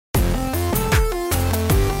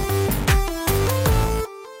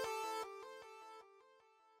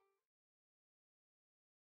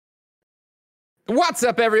What's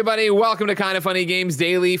up, everybody? Welcome to Kind of Funny Games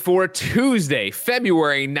Daily for Tuesday,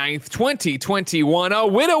 February 9th, 2021, a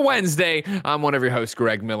Witta Wednesday. I'm one of your hosts,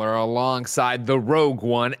 Greg Miller, alongside the Rogue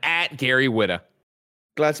One at Gary Witta.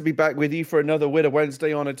 Glad to be back with you for another Witta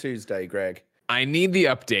Wednesday on a Tuesday, Greg. I need the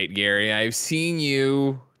update, Gary. I've seen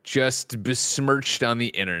you just besmirched on the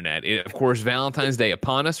internet. Of course, Valentine's Day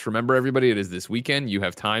upon us. Remember, everybody, it is this weekend. You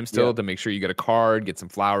have time still to make sure you get a card, get some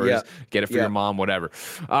flowers, get it for your mom, whatever.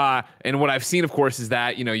 And what I've seen, of course, is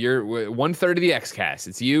that, you know, you're 1/3 of the X-Cast.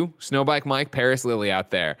 It's you, Snowbike Mike, Paris Lily out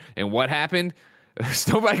there. And what happened?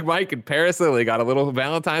 Snowbike Mike and Paris Lily got a little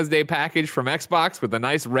Valentine's Day package from Xbox with a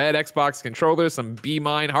nice red Xbox controller, some Be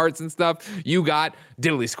Mine hearts and stuff. You got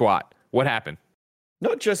Diddly Squat. What happened?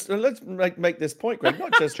 Not just, let's make this point, Greg,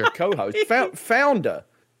 not just your co-host, founder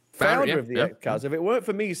of the Xcast. If it weren't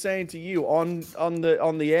for me saying to you on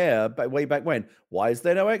the air way back when, why is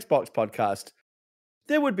there no Xbox podcast?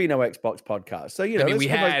 There would be no Xbox podcast. So, you know, I mean,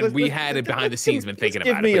 we had it behind the scenes, been thinking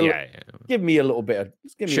about it. Give me a little bit of,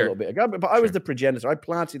 but I was the progenitor. I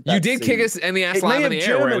planted that You did seed. kick us in the ass live in the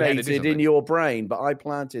air. It may have germinated in your brain, but I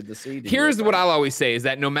planted the seed. Here's what I'll always say is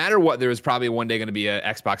that no matter what, there was probably one day going to be an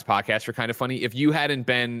Xbox podcast for Kind of Funny. If you hadn't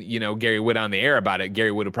been, you know, Gary Witta on the air about it,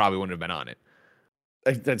 Gary Witta probably wouldn't have been on it.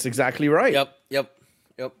 That's exactly right. Yep.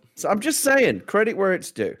 So I'm just saying, credit where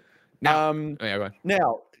it's due. Now, go ahead.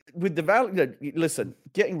 Now, with the listen,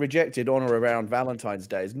 getting rejected on or around Valentine's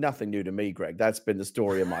Day is nothing new to me, Greg. That's been the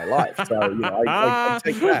story of my life. So, you know, I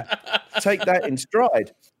take that in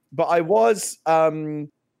stride. But I was, the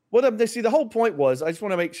whole point was, I just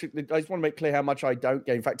want to make clear how much I don't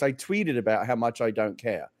care. In fact, I tweeted about how much I don't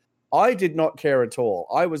care. I did not care at all.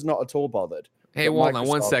 I was not at all bothered. Hey, hold on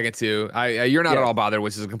 1 second, too. You're not at all bothered,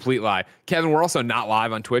 which is a complete lie. Kevin, we're also not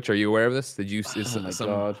live on Twitch. Are you aware of this? Did you see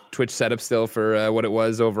some Twitch setup still for what it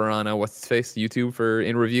was over on what's its face, YouTube for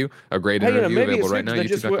in review? A great interview available right now.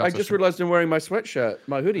 I just realized I'm wearing my sweatshirt,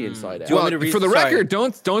 my hoodie inside out. For the record,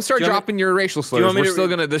 don't start dropping your racial slurs. We're still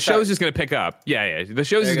gonna. The show's just gonna pick up. Yeah. The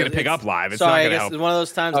show's just gonna pick up live. It's not gonna help. It's one of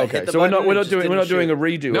those times. Okay, so we're not doing a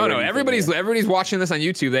redo. No. Everybody's watching this on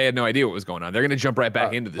YouTube. They had no idea what was going on. They're gonna jump right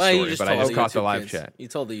back into the story. But I just caught the live chat. You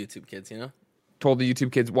told the YouTube kids, you know? Told the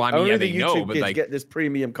YouTube kids. Well, I mean, only they know, but kids get this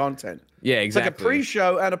premium content. Yeah, exactly. It's like a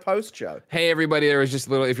pre-show and a post-show. Hey, everybody, there was just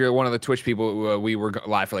a little, if you're one of the Twitch people, we were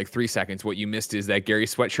live for like 3 seconds. What you missed is that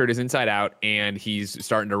Gary's sweatshirt is inside out, and he's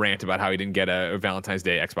starting to rant about how he didn't get a Valentine's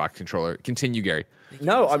Day Xbox controller. Continue, Gary.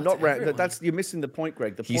 No, I'm not ranting. You're missing the point,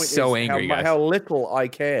 Greg. The point is angry, how little I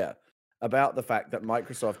care about the fact that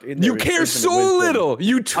Microsoft... You care so little!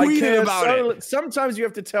 You tweeted about it! Sometimes you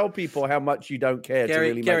have to tell people how much you don't care to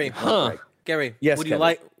really make it point, Gary, yes,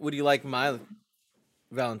 would you like my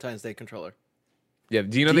Valentine's Day controller? Yeah,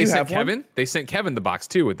 do you know they sent Kevin? They sent Kevin the box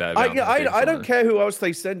too with that. I don't care who else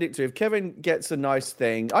they send it to. If Kevin gets a nice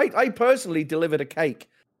thing, I personally delivered a cake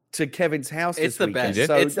to Kevin's house this weekend.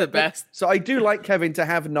 It's the best. So I do like Kevin to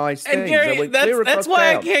have nice things. And Gary, that's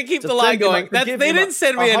why I can't keep the lie going. They didn't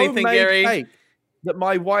send me anything, Gary. Cake that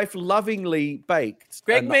my wife lovingly baked.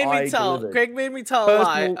 Greg made me tell a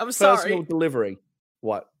lie. I'm sorry. Personal delivery.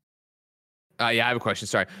 What? Yeah, I have a question.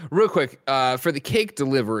 Sorry. Real quick, for the cake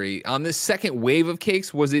delivery, on this second wave of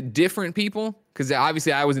cakes, was it different people? Because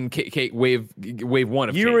obviously I was in cake wave one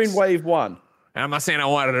of cakes. You were in wave one. And I'm not saying I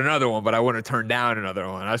wanted another one, but I wouldn't have turned down another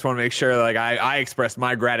one. I just want to make sure like I expressed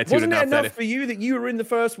my gratitude. Wasn't it enough for you that you were in the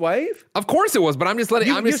first wave? Of course it was, but I'm just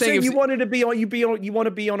letting. I'm just saying you wanted to be on. You want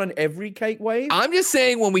to be on an every cake wave. I'm just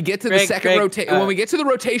saying when we get to the second rotation, when we get to the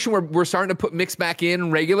rotation where we're starting to mix back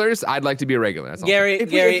in regulars, I'd like to be a regular. That's all. Gary, if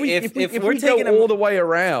we go all the way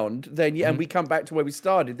around, then and we come back to where we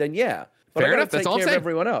started, then yeah. But fair enough. That's all I'm saying.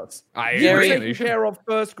 Everyone else. You're taking care of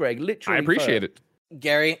first, Greg. Literally, I appreciate it.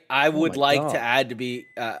 Gary, I would like to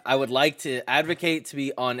advocate to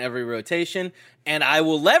be on every rotation, and I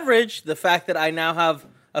will leverage the fact that I now have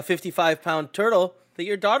a 55-pound turtle that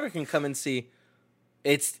your daughter can come and see.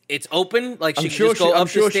 It's open, like she can just go up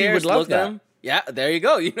the stairs, look at him. Yeah, there you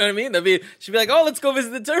go. You know what I mean? She'd be like, "Oh, let's go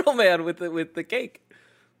visit the turtle man with the cake."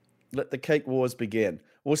 Let the cake wars begin.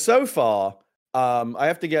 Well, so far, I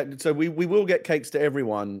have to get. So we will get cakes to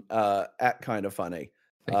everyone at Kind of Funny.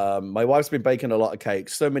 My wife's been baking a lot of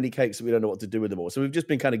cakes, so many cakes that we don't know what to do with them all. So we've just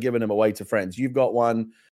been kind of giving them away to friends. You've got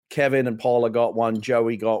one, Kevin and Paula got one,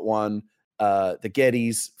 Joey got one, the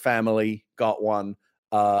Gettys family got one,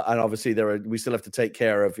 and obviously we still have to take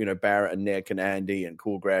care of Barrett and Nick and Andy and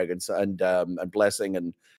Cool Greg and Blessing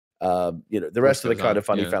and the rest of the Kind of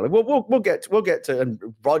Funny family. We'll get to and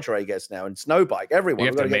Roger, I guess now, and Snowbike, everyone. We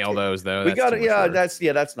have to mail those though. We got it. Yeah,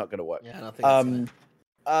 that's not going to work. Yeah, I don't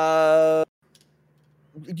think.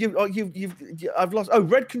 I've lost. Oh,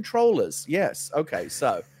 red controllers. Yes. Okay.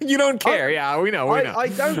 So you don't care. Yeah, we know. I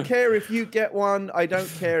don't care if you get one. I don't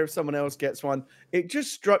care if someone else gets one. It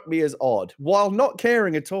just struck me as odd, while not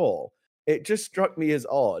caring at all. It just struck me as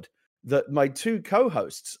odd that my two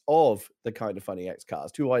co-hosts of the Kind of Funny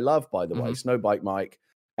Xcast, who I love, by the way, Snowbike Mike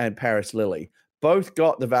and Paris Lily, both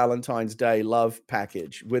got the Valentine's Day love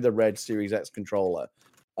package with a red Series X controller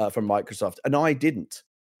from Microsoft, and I didn't.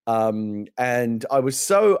 And I was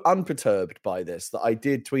so unperturbed by this that I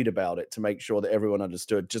did tweet about it to make sure that everyone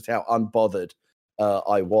understood just how unbothered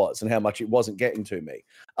I was and how much it wasn't getting to me.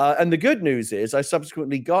 And the good news is I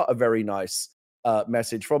subsequently got a very nice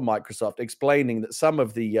message from Microsoft explaining that some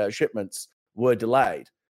of the shipments were delayed.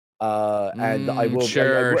 And I will.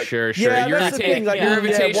 Sure. Yeah, your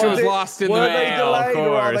invitation was lost in the mail. Were they delayed,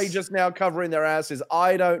 or are they just now covering their asses?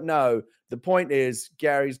 I don't know. The point is,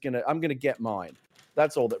 I'm gonna get mine.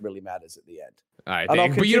 That's all that really matters at the end.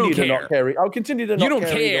 But you don't care. I'll continue to not care. You don't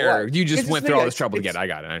care. You just went through all this trouble to get it. I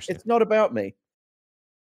got it. It's not about me.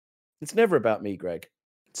 It's never about me, Greg.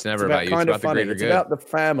 It's never about you. It's about the greater good. It's about the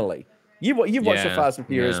family. You've watched the Fast and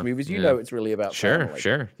Furious movies. You know it's really about family.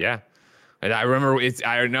 Sure. Yeah. And I remember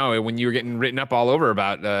I know when you were getting written up all over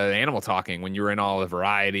about Animal Talking, when you were in all the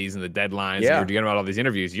varieties and the deadlines, and you were doing about all these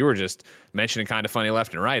interviews, you were just mentioning Kind of Funny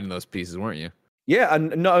left and right in those pieces, weren't you? Yeah,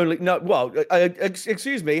 and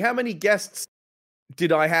excuse me, how many guests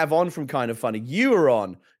did I have on from Kind of Funny? You were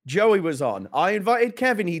on. Joey was on. I invited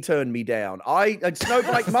Kevin. He turned me down.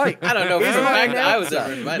 Snowflake Mike. I don't know. I was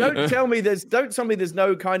ever invited. Don't tell me there's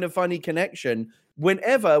no Kind of Funny connection.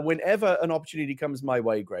 Whenever an opportunity comes my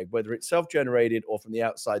way, Greg, whether it's self-generated or from the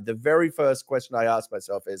outside, the very first question I ask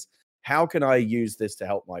myself is, how can I use this to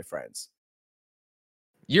help my friends?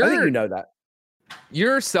 I think you know that.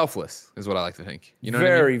 You're selfless, is what I like to think. You know,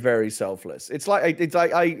 very, very selfless. It's like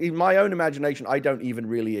in my own imagination, I don't even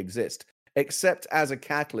really exist, except as a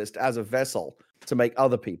catalyst, as a vessel to make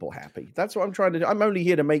other people happy. That's what I'm trying to do. I'm only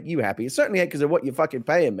here to make you happy. It certainly ain't because of what you're fucking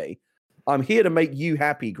paying me. I'm here to make you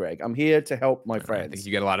happy, Greg. I'm here to help my friends. I think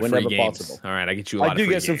you get a lot of free games. Possible. All right, I get you a lot of free games. I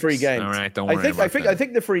do get some free games. All right, don't worry about that. I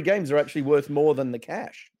think the free games are actually worth more than the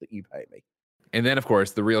cash that you pay me. And then, of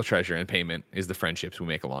course, the real treasure and payment is the friendships we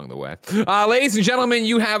make along the way. Ladies and gentlemen,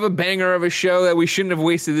 you have a banger of a show that we shouldn't have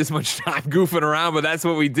wasted this much time goofing around, but that's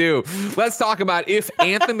what we do. Let's talk about if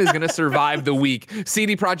Anthem is going to survive the week.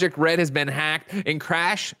 CD Projekt Red has been hacked, and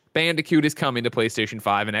Crash Bandicoot is coming to PlayStation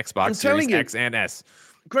 5 and Xbox Series X and S.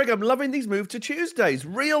 Greg, I'm loving these moves to Tuesdays.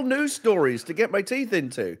 Real news stories to get my teeth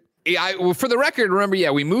into. Well, for the record, remember,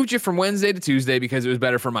 we moved you from Wednesday to Tuesday because it was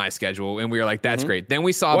better for my schedule, and we were like, that's great. Then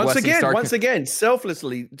we saw once again,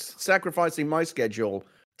 selflessly sacrificing my schedule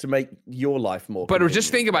to make your life more. But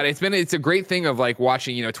just think about it. It's a great thing of like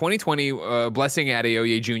watching, 2020, Blessing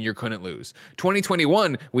Adeoye Jr. couldn't lose.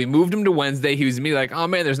 2021, we moved him to Wednesday. He was me like, oh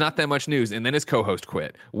man, there's not that much news. And then his co-host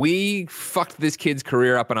quit. We fucked this kid's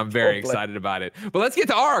career up, and I'm very excited about it. But let's get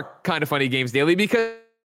to our Kind of Funny Games Daily, because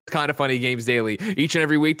Kind of Funny Games Daily. Each and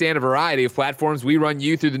every weekday on a variety of platforms, we run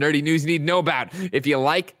you through the nerdy news you need to know about. If you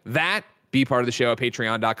like that, be part of the show at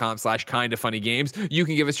patreon.com/kindoffunnygames. You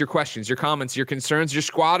can give us your questions, your comments, your concerns, your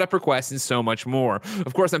squad up requests, and so much more.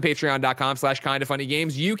 Of course, on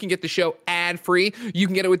patreon.com/kindoffunnygames, you can get the show ad-free. You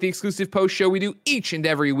can get it with the exclusive post show we do each and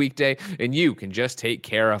every weekday, and you can just take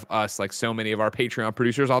care of us like so many of our Patreon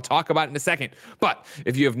producers. I'll talk about it in a second. But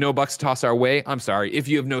if you have no bucks to toss our way, I'm sorry. If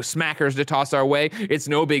you have no smackers to toss our way, it's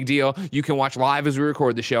no big deal. You can watch live as we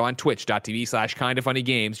record the show on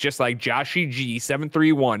twitch.tv/kindoffunnygames, just like Joshy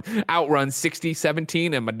G731, Outrun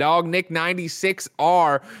 6017, and my dog Nick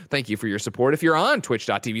 96R. Thank you for your support. If you're on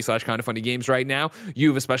twitch.tv/kindoffunnygames right now, you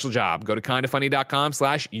have a special job. Go to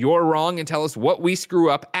kindoffunny.com/you're wrong and tell us what we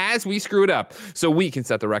screw up as we screw it up, so we can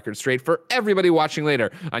set the record straight for everybody watching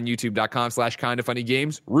later on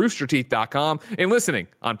youtube.com/kindoffunnygames, roosterteeth.com, and listening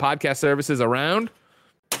on podcast services around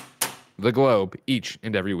the globe each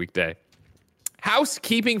and every weekday.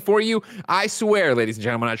 Housekeeping for you. I swear, ladies and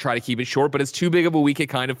gentlemen, I try to keep it short, but it's too big of a week at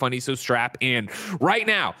Kind of Funny, so strap in. Right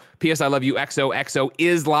now, P.S. I Love You XOXO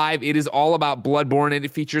is live. It is all about Bloodborne, and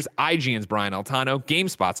it features IGN's Brian Altano,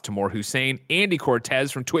 GameSpot's Tamor Hussein, Andy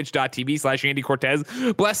Cortez from twitch.tv/Andy Cortez,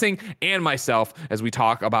 Blessing, and myself as we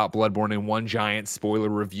talk about Bloodborne in one giant spoiler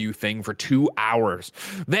review thing for 2 hours.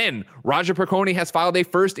 Then, Raja Perconi has filed a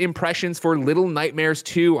first impressions for Little Nightmares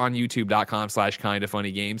 2 on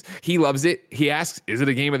youtube.com/kindoffunnygames. He loves it. He asks, is it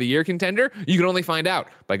a Game of the Year contender? You can only find out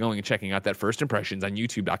by going and checking out that first impressions on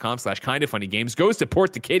youtube.com/kindoffunnygames. Goes to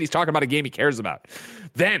Port the Kid. He's talking about a game he cares about.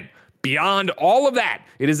 Then, beyond all of that,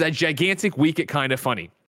 it is a gigantic week at Kind of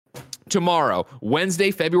Funny. Tomorrow,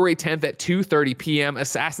 Wednesday, February 10th at 2:30 p.m.,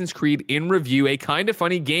 Assassin's Creed in Review, a Kinda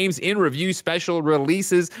Funny Games in Review special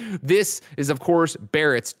releases. This is, of course,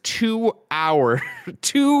 Barrett's 2-hour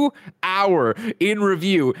in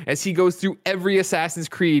review as he goes through every Assassin's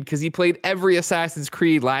Creed, because he played every Assassin's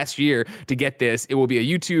Creed last year to get this. It will be a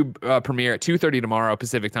YouTube premiere at 2:30 tomorrow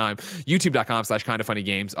Pacific time,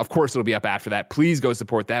 youtube.com/kindafunnygames. Of course, it'll be up after that. Please go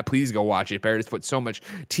support that. Please go watch it. Barrett has put so much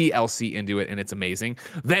TLC into it, and it's amazing.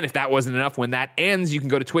 Then, if that wasn't enough, when that ends, you can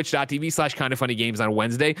go to twitch.tv/kindafunnygames on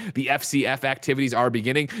Wednesday. The FCF activities are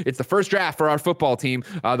beginning. It's the first draft for our football team,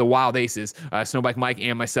 the Wild Aces. Snowbike Mike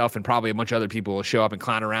and myself and probably a bunch of other people will show up and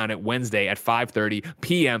clown around at Wednesday at 5:30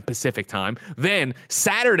 p.m. Pacific time. Then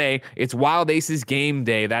Saturday, it's Wild Aces game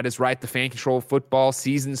day. That is right. The Fan Control football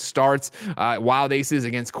season starts. Wild Aces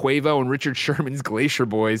against Quavo and Richard Sherman's Glacier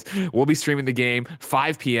Boys. We'll be streaming the game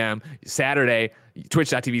 5 p.m. Saturday.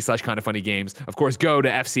 Twitch.tv/kindafunnygames. Of course, go to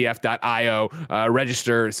fcf.io,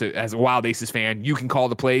 register as a Wild Aces fan. You can call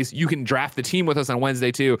the plays. You can draft the team with us on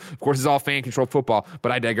Wednesday, too. Of course, it's all fan-controlled football,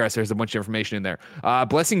 but I digress. There's a bunch of information in there.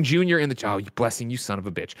 Blessing Jr. in the... Oh, Blessing, you son of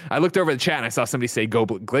a bitch. I looked over the chat, and I saw somebody say, go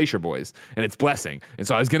Glacier Boys, and it's Blessing. And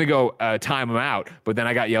so I was going to go time them out, but then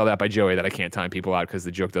I got yelled at by Joey that I can't time people out because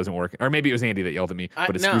the joke doesn't work. Or maybe it was Andy that yelled at me,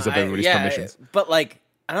 but it screws up everybody's permissions. But, like,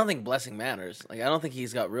 I don't think Blessing matters. Like, I don't think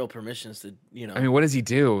he's got real permissions to, I mean, what does he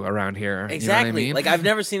do around here? Exactly. You know what I mean? Like, I've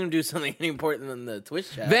never seen him do something any important than the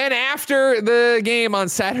Twitch chat. Then after the game on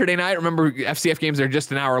Saturday night, remember, FCF games are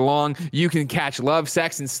just an hour long. You can catch Love,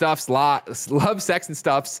 Sex, and Stuff's live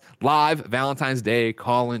Valentine's Day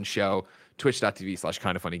call-in show.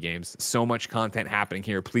 Twitch.tv/kindafunnygames. So much content happening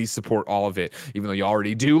here. Please support all of it, even though you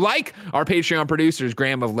already do. Like our Patreon producers,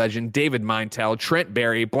 Graham of Legend, David Mintel, Trent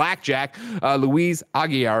Berry, Blackjack, Louise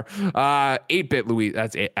Aguiar, 8-Bit Louise,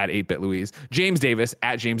 that's at 8-Bit Louise, James Davis,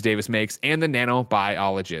 at James Davis Makes, and the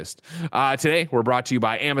Nanobiologist. Today, we're brought to you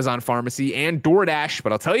by Amazon Pharmacy and DoorDash,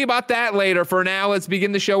 but I'll tell you about that later. For now, let's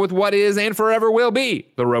begin the show with what is and forever will be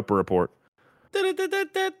the Roper Report. Time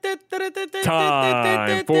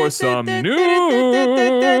for some news.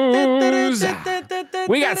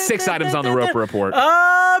 We got 6 items on the Roper Report.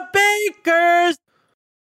 Bakers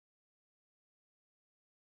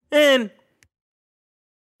in.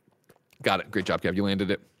 Got it. Great job, Kev. You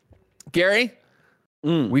landed it. Gary,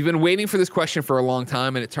 we've been waiting for this question for a long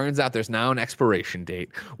time, and it turns out there's now an expiration date.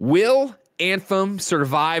 Will Anthem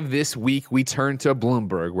survive this week? We turn to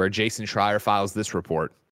Bloomberg, where Jason Schreier files this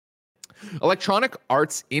report. Electronic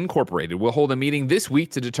Arts Incorporated will hold a meeting this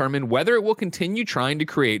week to determine whether it will continue trying to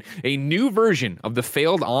create a new version of the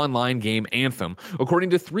failed online game Anthem,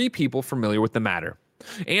 according to 3 people familiar with the matter.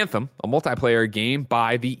 Anthem, a multiplayer game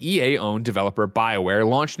by the EA-owned developer BioWare,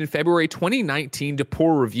 launched in February 2019 to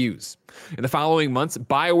poor reviews. In the following months,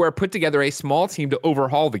 BioWare put together a small team to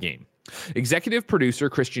overhaul the game. Executive producer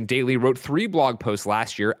Christian Daly wrote 3 blog posts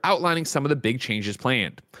last year outlining some of the big changes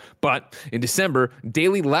planned. But in December,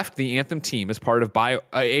 Daly left the Anthem team as part of a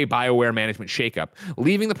BioWare management shakeup,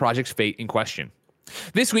 leaving the project's fate in question.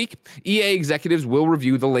 This week, EA executives will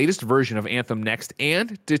review the latest version of Anthem next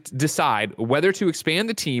and decide whether to expand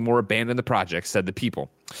the team or abandon the project, said the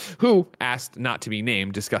people, who asked not to be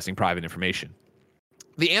named, discussing private information.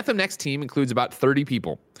 The Anthem Next team includes about 30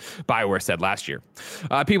 people, BioWare said last year.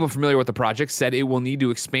 People familiar with the project said it will need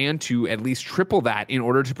to expand to at least triple that in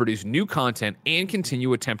order to produce new content and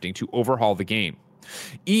continue attempting to overhaul the game.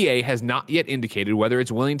 EA has not yet indicated whether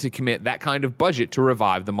it's willing to commit that kind of budget to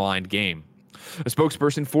revive the maligned game. A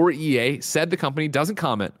spokesperson for EA said the company doesn't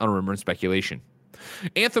comment on rumor and speculation.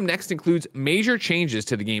 Anthem Next includes major changes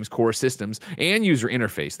to the game's core systems and user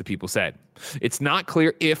interface, the people said. It's not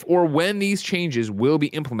clear if or when these changes will be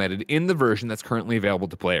implemented in the version that's currently available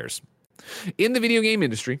to players. In the video game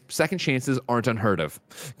industry, second chances aren't unheard of.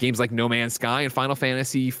 Games like No Man's Sky and Final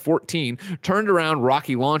Fantasy XIV turned around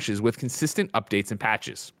rocky launches with consistent updates and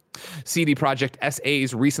patches. CD Projekt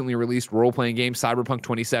SA's recently released role-playing game Cyberpunk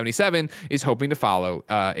 2077 is hoping to follow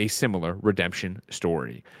a similar redemption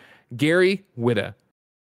story. Gary Whitta,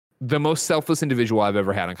 the most selfless individual I've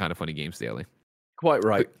ever had on Kinda Funny Games Daily. Quite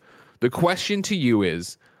right. The question to you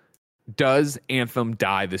is, does Anthem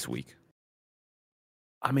die this week?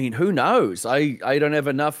 I mean, who knows? I don't have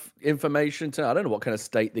enough information I don't know what kind of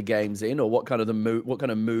state the game's in or what kind of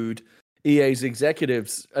mood EA's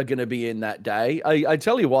executives are going to be in that day. I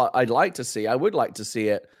tell you what, I would like to see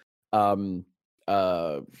it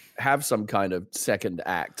have some kind of second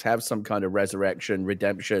act, have some kind of resurrection,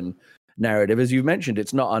 redemption narrative. As you mentioned,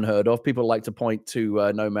 it's not unheard of. People like to point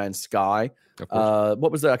to No Man's Sky.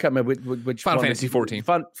 What was that? I can't remember which Final Fantasy XIV.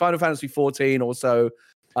 Final Fantasy XIV also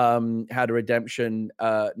had a redemption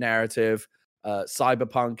narrative.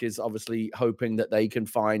 Cyberpunk is obviously hoping that they can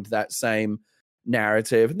find that same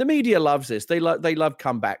narrative. The media loves this. They love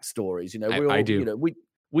comeback stories. I do.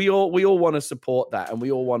 We all want to support that, and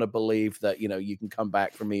we all want to believe that you can come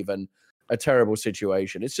back from even a terrible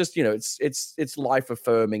situation. It's just it's life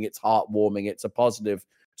affirming. It's heartwarming. It's a positive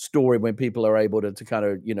story when people are able to kind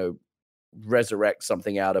of resurrect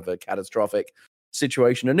something out of a catastrophic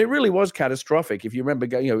situation. And it really was catastrophic. If you remember,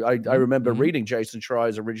 I remember reading Jason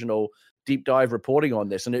Schreier's original deep dive reporting on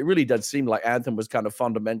this, and it really does seem like Anthem was kind of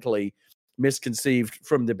fundamentally misconceived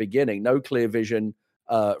from the beginning. No clear vision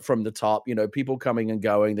from the top. People coming and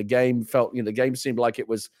going. The game the game seemed like it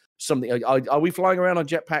was something. Are we flying around on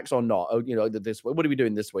jetpacks or not? This what are we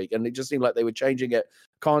doing this week? And it just seemed like they were changing it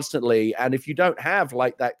constantly. And if you don't have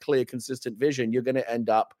like that clear, consistent vision, you're going to end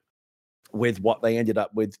up with what they ended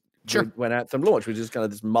up with when Anthem launched, which is kind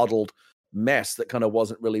of this muddled mess that kind of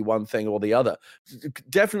wasn't really one thing or the other.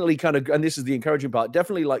 Definitely kind of, and this is the encouraging part,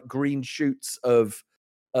 definitely like green shoots of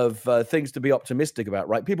things to be optimistic about,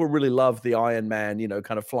 right? People really love the Iron Man,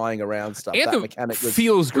 kind of flying around stuff. Anthem that mechanic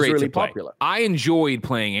feels great, really to play. Popular. I enjoyed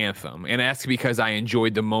playing Anthem, and that's because I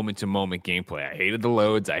enjoyed the moment-to-moment gameplay. I hated the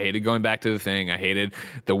loads. I hated going back to the thing. I hated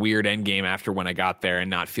the weird end game after when I got there and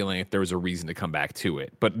not feeling like there was a reason to come back to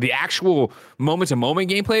it. But the actual moment-to-moment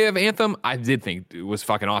gameplay of Anthem, I did think it was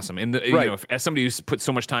fucking awesome. And as somebody who's put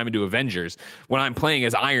so much time into Avengers, when I'm playing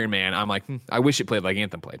as Iron Man, I'm like, I wish it played like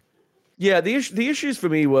Anthem played. Yeah, the issues for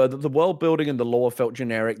me were that the world building and the lore felt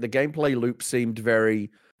generic. The gameplay loop seemed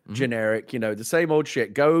very generic. The same old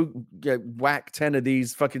shit. Go whack 10 of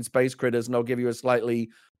these fucking space critters, and I'll give you a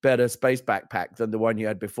slightly better space backpack than the one you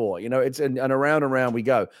had before. It's and around and around we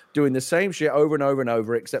go, doing the same shit over and over and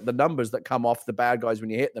over. Except the numbers that come off the bad guys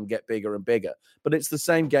when you hit them get bigger and bigger. But it's the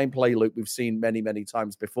same gameplay loop we've seen many, many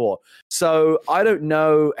times before. So I don't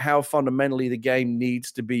know how fundamentally the game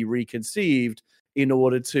needs to be reconceived in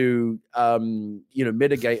order to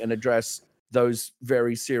mitigate and address those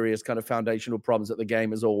very serious kind of foundational problems that the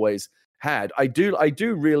game has always had. I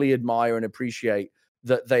do really admire and appreciate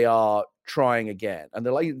that they are trying again, and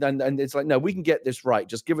they're like, and it's like, no, we can get this right.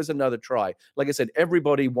 Just give us another try. Like I said,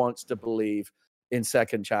 everybody wants to believe in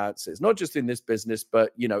second chances, not just in this business,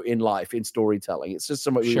 but in life, in storytelling. It's just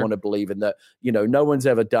something we want to believe in, that no one's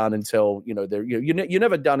ever done until you're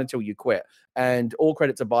never done until you quit. And all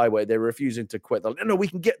credit to Bioware, they're refusing to quit. They're like, no, we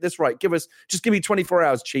can get this right. Give me 24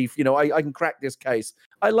 hours, Chief. I can crack this case.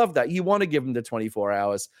 I love that. You want to give them the 24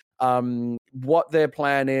 hours. What their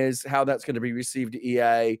plan is, how that's going to be received at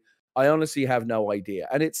EA, I honestly have no idea.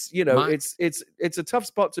 And it's, it's a tough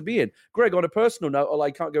spot to be in. Greg, on a personal note,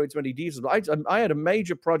 I can't go into any details, but I had a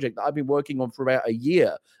major project that I've been working on for about a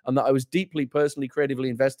year and that I was deeply, personally, creatively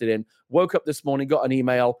invested in. Woke up this morning, got an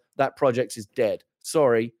email, that project is dead.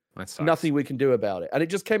 Sorry. Nothing we can do about it. And it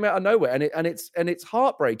just came out of nowhere. And it's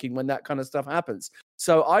heartbreaking when that kind of stuff happens.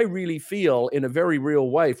 So I really feel, in a very real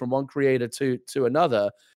way, from one creator to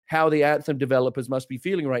another, how the Anthem developers must be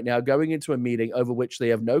feeling right now, going into a meeting over which they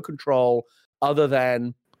have no control other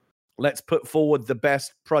than, let's put forward the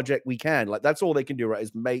best project we can. Like, that's all they can do, right?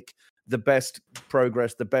 Is make the best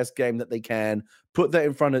progress, the best game that they can. Put that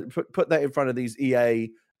in front of these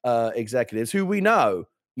EA executives who we know,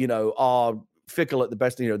 are fickle at the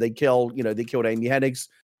best. They killed Amy Hennig's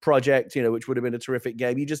project, which would have been a terrific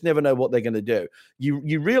game. You just never know what they're going to do.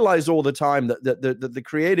 You realize all the time that the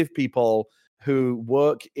creative people who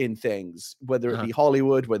work in things, whether it be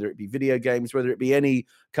Hollywood, whether it be video games, whether it be any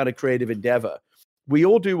kind of creative endeavor, we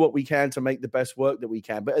all do what we can to make the best work that we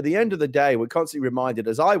can. But at the end of the day, we're constantly reminded,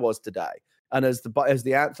 as I was today, and as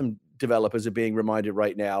the Anthem developers are being reminded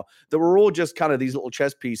right now, that we're all just kind of these little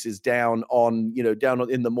chess pieces down in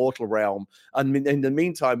the mortal realm. And in the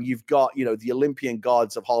meantime, you've got, the Olympian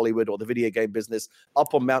gods of Hollywood or the video game business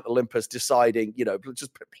up on Mount Olympus deciding,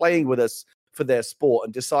 just playing with us for their sport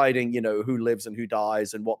and deciding, who lives and who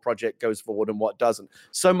dies and what project goes forward and what doesn't.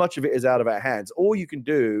 So much of it is out of our hands. All you can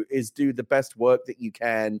do is do the best work that you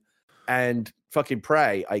can and fucking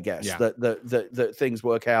pray, I guess, that things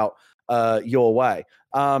work out your way.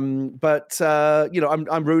 But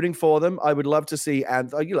I'm rooting for them. I would love to see,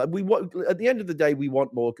 and at the end of the day, we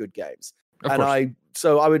want more good games. I'd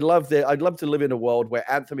love to live in a world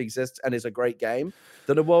where Anthem exists and is a great game,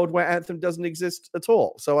 than a world where Anthem doesn't exist at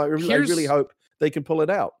all. So I really hope they can pull it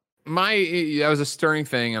out. That was a stirring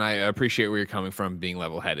thing, and I appreciate where you're coming from, being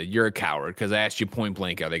level-headed. You're a coward, because I asked you point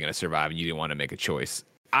blank, are they going to survive, and you didn't want to make a choice.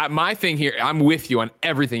 My thing here, I'm with you on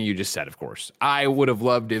everything you just said, of course. I would have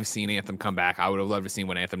loved to have seen Anthem come back. I would have loved to have seen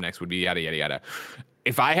what Anthem next would be, yada, yada, yada.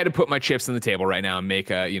 If I had to put my chips on the table right now and make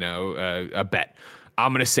a bet,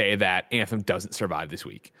 I'm going to say that Anthem doesn't survive this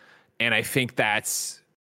week. And I think that's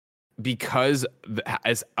because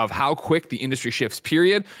as of how quick the industry shifts,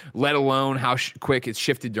 period, let alone how quick it's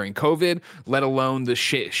shifted during COVID, let alone the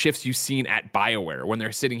shifts you've seen at BioWare when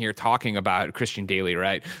they're sitting here talking about Christian Daly,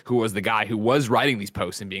 right? Who was the guy who was writing these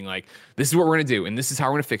posts and being like, this is what we're going to do, and this is how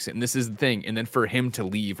we're going to fix it, and this is the thing. And then for him to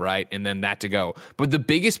leave, right? And then that to go. But the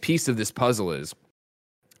biggest piece of this puzzle is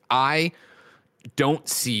I don't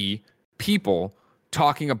see people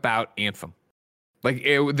talking about Anthem. Like,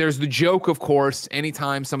 there's the joke, of course,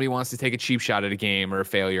 anytime somebody wants to take a cheap shot at a game or a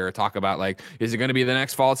failure or talk about, like, is it going to be the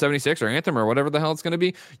next Fallout 76 or Anthem or whatever the hell it's going to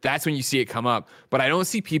be? That's when you see it come up. But I don't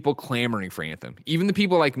see people clamoring for Anthem. Even the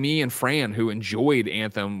people like me and Fran who enjoyed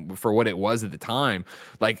Anthem for what it was at the time,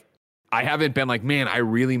 like, I haven't been like, man, I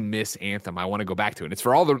really miss Anthem. I want to go back to it. It's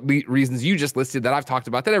for all the reasons you just listed that I've talked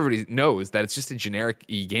about, that everybody knows, that it's just a generic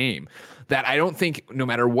game. That I don't think, no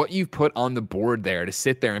matter what you've put on the board there, to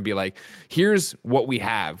sit there and be like, here's what we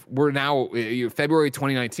have. We're now February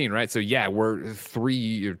 2019, right? So yeah, we're 2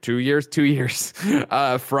 years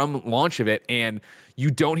from launch of it, and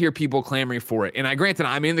you don't hear people clamoring for it. And granted,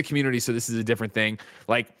 I'm in the community, so this is a different thing.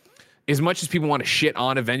 Like, as much as people want to shit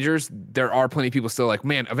on Avengers, there are plenty of people still like,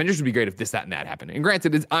 man, Avengers would be great if this, that, and that happened. And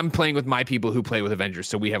granted, I'm playing with my people who play with Avengers,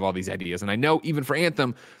 so we have all these ideas. And I know even for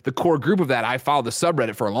Anthem, the core group of that, I followed the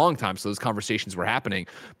subreddit for a long time, so those conversations were happening.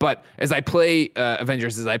 But as I play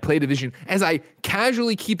Avengers, as I play Division, as I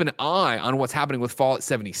casually keep an eye on what's happening with Fallout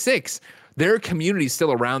 76, there are communities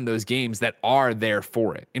still around those games that are there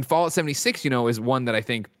for it. And Fallout 76, is one that I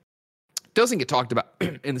think doesn't get talked about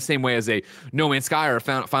in the same way as a No Man's Sky or a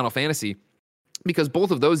Final Fantasy, because both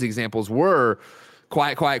of those examples were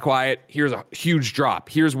quiet. Here's a huge drop.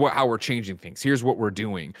 Here's how we're changing things. Here's what we're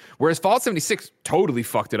doing. Whereas Fallout 76 totally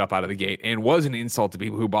fucked it up out of the gate and was an insult to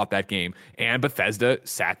people who bought that game. And Bethesda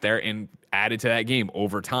sat there and added to that game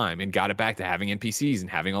over time and got it back to having NPCs and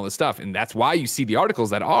having all this stuff. And that's why you see the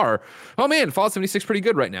articles that are, oh man, Fallout 76 pretty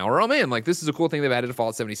good right now. Or, oh man, like, this is a cool thing they've added to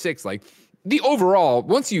Fallout 76. Like, the overall,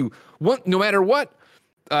 no matter what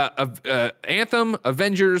Anthem,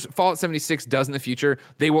 Avengers, Fallout 76 does in the future,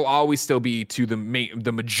 they will always still be to the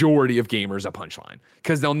majority of gamers a punchline,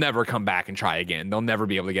 because they'll never come back and try again. They'll never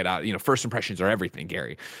be able to get out. First impressions are everything,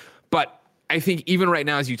 Gary. But I think even right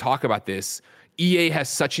now, as you talk about this, EA has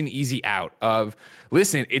such an easy out of,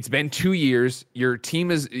 listen, it's been 2 years. Your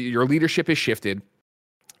leadership has shifted.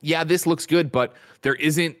 Yeah, this looks good, but there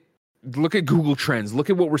isn't. Look at Google Trends. Look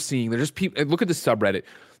at what we're seeing. There's just people. Look at the subreddit.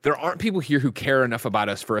 There aren't people here who care enough about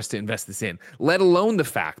us for us to invest this in, let alone the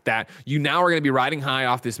fact that you now are going to be riding high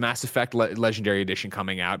off this Mass Effect Legendary Edition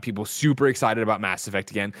coming out. People super excited about Mass Effect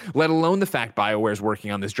again, let alone the fact BioWare is working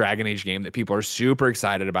on this Dragon Age game that people are super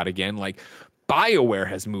excited about again. Like, BioWare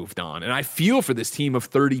has moved on. And I feel for this team of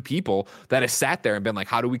 30 people that has sat there and been like,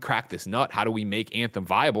 how do we crack this nut? How do we make Anthem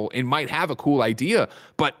viable? And might have a cool idea,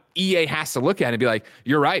 but EA has to look at it and be like,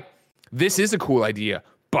 you're right. This is a cool idea,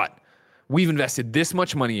 but we've invested this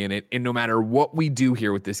much money in it, and no matter what we do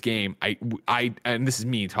here with this game, I and this is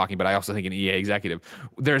me talking, but I also think an EA executive,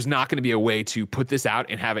 there's not going to be a way to put this out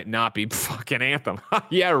and have it not be fucking Anthem.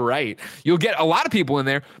 Yeah, right. You'll get a lot of people in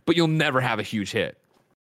there, but you'll never have a huge hit.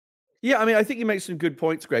 Yeah, I mean, I think you make some good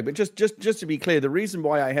points, Greg. But just to be clear, the reason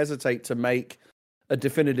why I hesitate to make a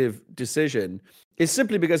definitive decision is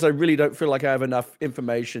simply because I really don't feel like I have enough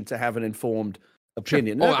information to have an informed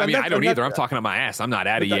opinion. Sure. Oh, I mean, I don't either. I'm talking on my ass. I'm not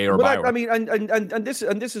at EA or BioWare. I mean, and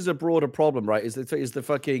this is a broader problem, right? Is the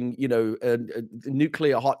fucking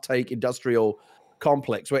nuclear hot take industrial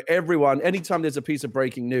complex where everyone, anytime there's a piece of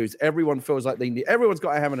breaking news, everyone feels like everyone's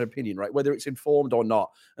got to have an opinion, right? Whether it's informed or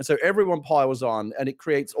not. And so everyone piles on, and it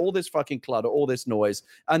creates all this fucking clutter, all this noise,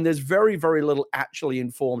 and there's very, very little actually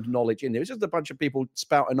informed knowledge in there. It's just a bunch of people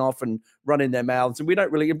spouting off and running their mouths, and we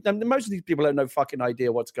don't really, and most of these people have no fucking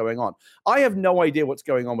idea what's going on. I have no idea what's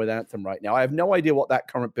going on with Anthem right now. I have no idea what that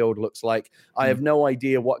current build looks like. I have no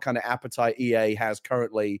idea what kind of appetite EA has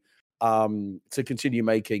currently to continue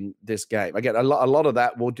making this game. Again, a lot of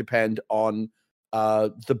that will depend on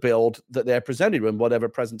the build that they're presented with, whatever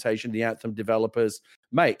presentation the Anthem developers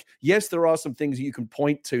make. Yes, there are some things you can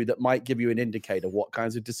point to that might give you an indicator. What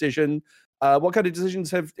kind of decisions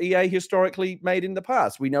have EA historically made in the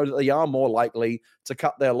past? We know that they are more likely to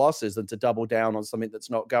cut their losses than to double down on something that's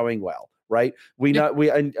not going well, right? We know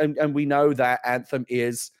we know that Anthem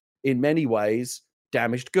is in many ways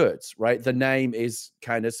damaged goods, right? The name is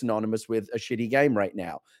kind of synonymous with a shitty game right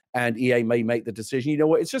now. And EA may make the decision, you know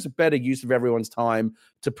what, it's just a better use of everyone's time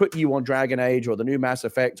to put you on Dragon Age or the new Mass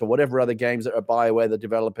Effect or whatever other games that are BioWare they're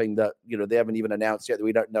developing that, they haven't even announced yet that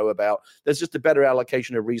we don't know about. There's just a better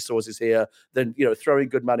allocation of resources here than, throwing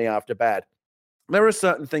good money after bad. There are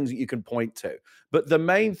certain things that you can point to, but the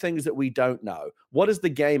main things that we don't know, what does the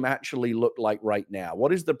game actually look like right now?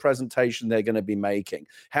 What is the presentation they're going to be making?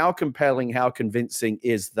 How compelling, how convincing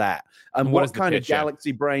is that? And what kind of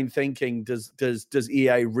galaxy brain thinking does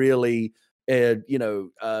EA really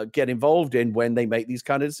get involved in when they make these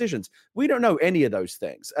kind of decisions? We don't know any of those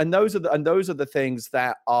things, and those are the things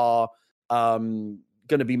that are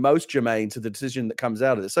going to be most germane to the decision that comes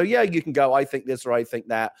out of this. So yeah, you can go, I think this or I think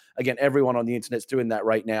that. Again, everyone on the internet's doing that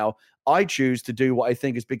right now. I choose to do what I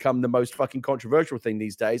think has become the most fucking controversial thing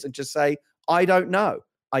these days and just say, I don't know.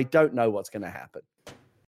 I don't know what's going to happen.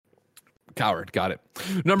 Coward, got it.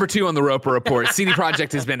 Number 2 on the Roper Report, CD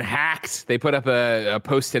Projekt has been hacked. They put up a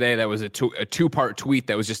post today that was a two-part tweet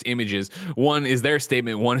that was just images. One is their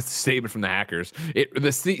statement, one is the statement from the hackers.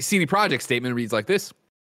 The CD Projekt statement reads like this.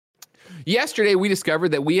 Yesterday, we discovered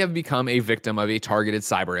that we have become a victim of a targeted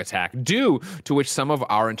cyber attack, due to which some of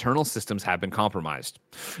our internal systems have been compromised.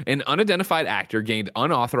 An unidentified actor gained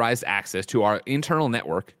unauthorized access to our internal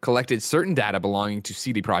network, collected certain data belonging to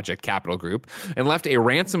CD Projekt Capital Group, and left a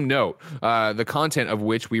ransom note, the content of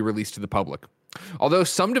which we released to the public. Although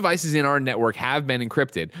some devices in our network have been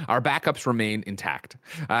encrypted, our backups remain intact.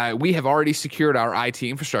 We have already secured our IT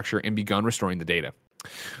infrastructure and begun restoring the data.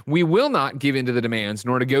 We will not give in to the demands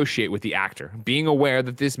nor negotiate with the actor, being aware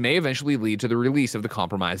that this may eventually lead to the release of the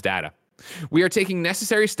compromised data. We are taking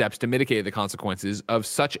necessary steps to mitigate the consequences of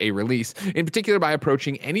such a release, in particular by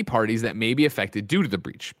approaching any parties that may be affected due to the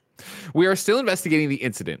breach. We are still investigating the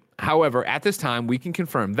incident. However, at this time, we can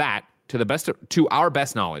confirm that, to our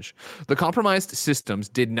best knowledge, the compromised systems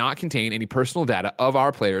did not contain any personal data of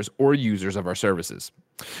our players or users of our services.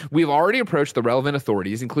 We have already approached the relevant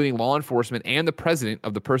authorities, including law enforcement and the president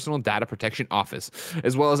of the Personal Data Protection Office,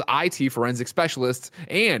 as well as IT forensic specialists,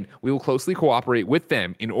 and we will closely cooperate with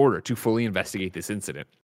them in order to fully investigate this incident.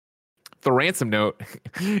 The ransom note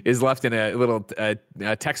is left in a little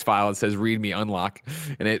text file that says read me unlock,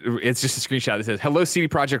 and it's just a screenshot that says, hello CD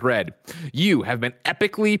Projekt Red, you have been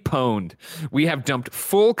epically pwned. We have dumped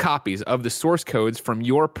full copies of the source codes from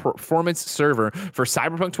your performance server for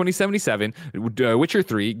Cyberpunk 2077, Witcher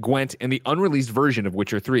 3, Gwent, and the unreleased version of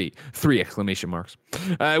Witcher 3. 3 exclamation marks.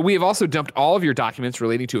 We have also dumped all of your documents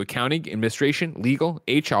relating to accounting, administration, legal,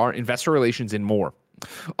 HR, investor relations, and more.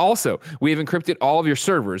 Also, we have encrypted all of your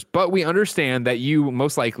servers, but we understand that you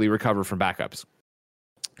most likely recover from backups.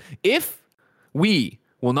 If we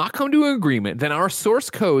will not come to an agreement, then our source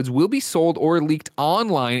codes will be sold or leaked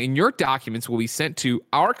online, and your documents will be sent to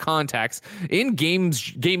our contacts in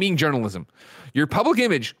gaming journalism. Your public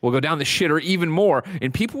image will go down the shitter even more,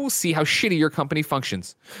 and people will see how shitty your company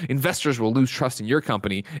functions. Investors will lose trust in your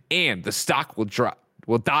company, and the stock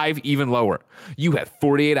will dive even lower. You have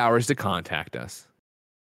 48 hours to contact us.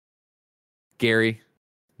 Gary,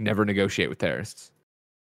 never negotiate with terrorists.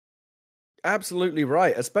 Absolutely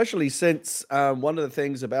right, especially since one of the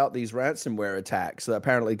things about these ransomware attacks,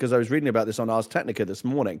 apparently, because I was reading about this on Ars Technica this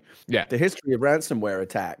morning, the history of ransomware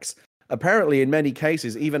attacks, apparently in many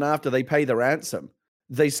cases, even after they pay the ransom,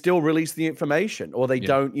 they still release the information, or they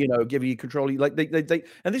don't, give you control. Like they,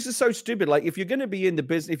 and this is so stupid. Like if you're going to be in the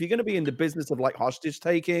business of like hostage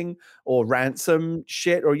taking or ransom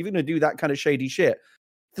shit, or you're going to do that kind of shady shit,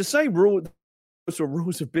 the same rules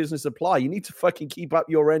of business apply. You need to fucking keep up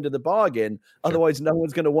your end of the bargain. Otherwise, no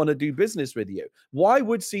one's going to want to do business with you. Why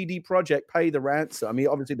would CD Projekt pay the ransom? I mean,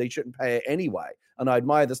 obviously they shouldn't pay it anyway. And I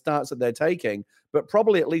admire the stance that they're taking, but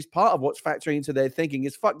probably at least part of what's factoring into their thinking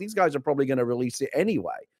is, fuck, these guys are probably going to release it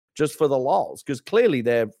anyway, just for the lols. Because clearly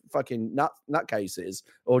they're fucking nutcases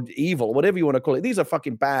or evil, whatever you want to call it. These are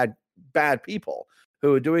fucking bad people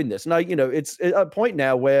who are doing this. Now, it's at a point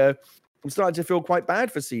now where I'm starting to feel quite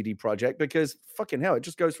bad for CD Projekt, because fucking hell, it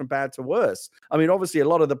just goes from bad to worse. I mean, obviously, a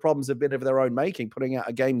lot of the problems have been of their own making, putting out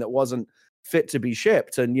a game that wasn't fit to be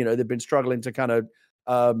shipped, and they've been struggling to kind of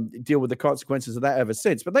deal with the consequences of that ever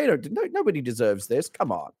since. But nobody deserves this.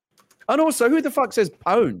 Come on. And also, who the fuck says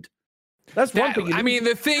pwned? That's one thing. I mean,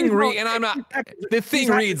 the thing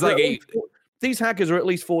reads like these hackers are at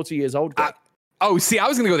least 40 years old. Oh, see, I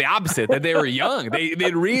was going to go the opposite, that they were young.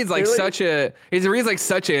 It reads like really?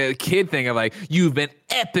 such a kid thing of like, you've been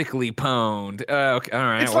epically pwned. Okay, all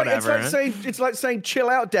right, whatever. It's like saying, chill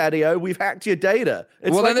out, daddy-o, we've hacked your data.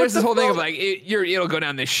 Then there's this whole thing of like, it'll go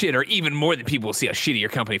down this shit, or even more than people will see how shitty your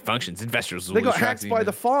company functions. Investors will. They got hacked by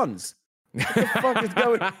the Fonz. What the fuck is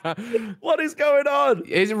going on? What is going on?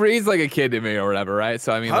 It reads like a kid to me or whatever, right?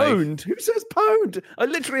 So I mean, pwned? Who says pwned? I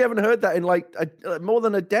literally haven't heard that in like more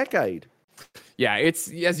than a decade. Yeah,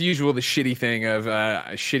 it's as usual the shitty thing of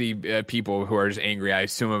shitty people who are just angry, I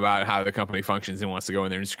assume, about how the company functions and wants to go in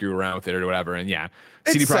there and screw around with it or whatever. And yeah,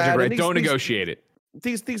 CD Projekt Red, don't negotiate it.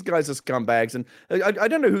 These guys are scumbags, and I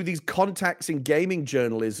don't know who these contacts in gaming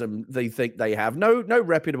journalism they think they have. No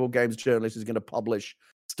reputable games journalist is going to publish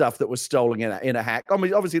stuff that was stolen in a hack. I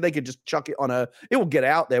mean, obviously they could just chuck it on it will get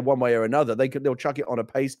out there one way or another. They'll chuck it on a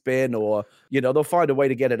paste bin, or they'll find a way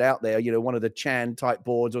to get it out there. One of the Chan type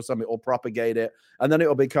boards or something, or propagate it, and then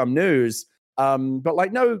it'll become news. But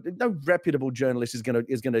like no reputable journalist is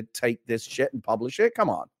gonna take this shit and publish it. Come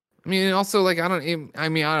on. I mean, also, like, I don't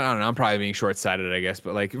know. I'm probably being short-sighted, I guess.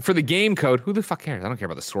 But, like, for the game code, who the fuck cares? I don't care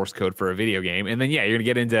about the source code for a video game. And then, yeah, you're going to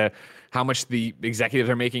get into how much the executives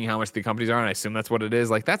are making, how much the companies are. And I assume that's what it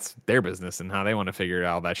is. Like, that's their business and how they want to figure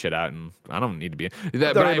all that shit out. And I don't need to be.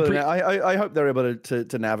 I hope they're able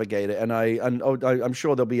to navigate it. And I'm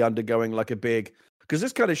sure they'll be undergoing, like, a big... Because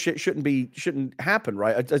this kind of shit shouldn't happen,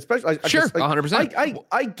 right? Especially... Sure, 100%.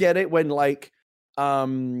 I get it when, like... a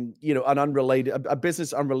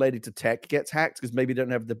business unrelated to tech gets hacked because maybe they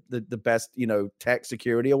don't have the best tech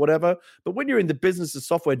security or whatever. But when you're in the business of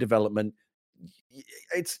software development,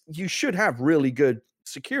 you should have really good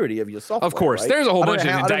security of your software. Of course, right? There's a whole bunch of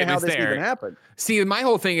indictments there. Even happen. See, my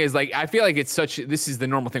whole thing is like I feel like this is the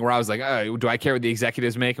normal thing where I was like, oh, do I care what the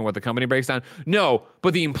executives make and what the company breaks down? No,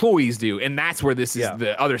 but the employees do, and that's where this is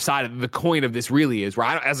the other side of the coin of this really is. Where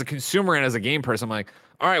as a consumer and as a game person, I'm like,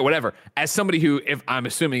 all right, whatever. As somebody who, if I'm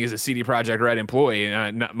assuming, is a CD Projekt Red employee,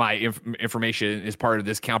 and my information is part of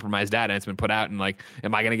this compromised data, and it's been put out, and like,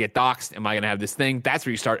 am I going to get doxxed? Am I going to have this thing? That's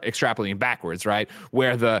where you start extrapolating backwards, right?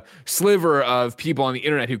 Where the sliver of people on the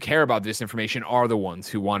internet who care about this information are the ones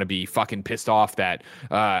who want to be fucking pissed off that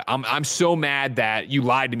I'm so mad that you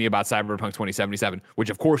lied to me about Cyberpunk 2077,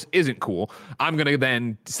 which of course isn't cool. I'm going to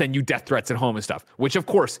then send you death threats at home and stuff, which of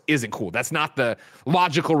course isn't cool. That's not the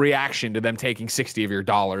logical reaction to them taking 60 of your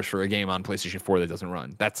dollars for a game on PlayStation 4 that doesn't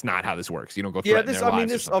run. That's not how this works. You don't go threaten their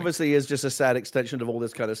lives. This obviously is just a sad extension of all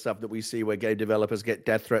this kind of stuff that we see where game developers get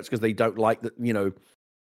death threats because they don't like that,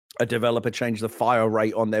 a developer changed the fire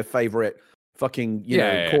rate on their favorite fucking,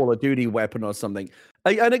 Call of Duty weapon or something.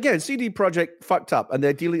 And again, CD Projekt fucked up, and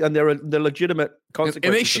they're dealing, and they're legitimate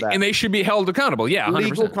consequences. And they should be held accountable. Yeah, 100%.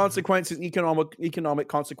 Legal consequences, economic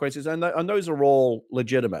consequences, and those are all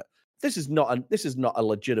legitimate. This is not a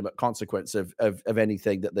legitimate consequence of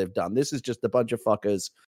anything that they've done. This is just a bunch of fuckers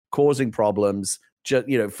causing problems,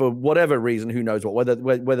 for whatever reason. Who knows what?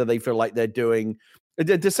 Whether they feel like they're doing.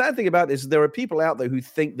 The sad thing about this is there are people out there who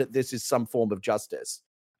think that this is some form of justice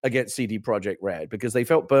against CD Projekt Red because they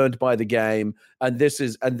felt burned by the game, and this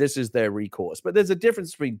is their recourse. But there's a difference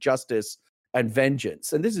between justice and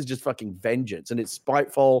vengeance, and this is just fucking vengeance, and it's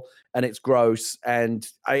spiteful and it's gross, and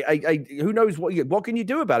I who knows what can you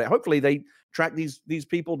do about it? Hopefully they track these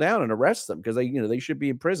people down and arrest them because they should be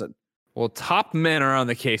in prison. Well, top men are on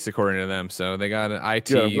the case according to them, so they got an IT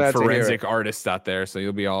forensic artist out there, so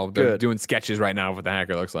you'll be all doing sketches right now of what the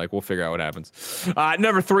hacker looks like. We'll figure out what happens.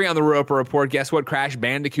 Number 3 on the Roper Report, guess what, Crash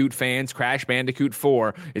Bandicoot fans? Crash Bandicoot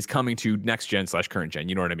 4 is coming to next gen / current gen,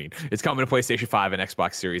 you know what I mean? It's coming to PlayStation 5 and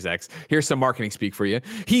Xbox Series X. Here's some marketing speak for you.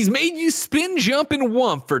 He's made you spin, jump, and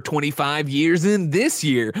wump for 25 years, and this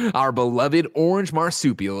year, our beloved Orange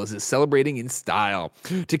Marsupial is celebrating in style.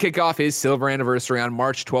 To kick off his silver anniversary on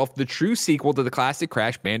March 12th, the true sequel to the classic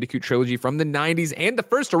Crash Bandicoot trilogy from the 90s and the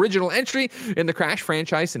first original entry in the Crash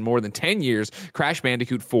franchise in more than 10 years, Crash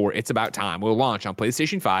Bandicoot 4, It's About Time, will launch on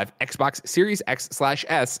PlayStation 5, Xbox Series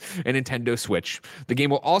X/S, and Nintendo Switch. The game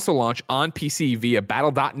will also launch on PC via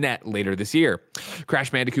Battle.net later this year. Crash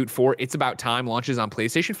Bandicoot 4, It's About Time launches on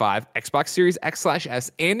PlayStation 5, Xbox Series X/S,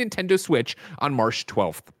 and Nintendo Switch on March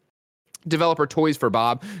 12th. Developer Toys for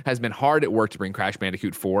Bob has been hard at work to bring Crash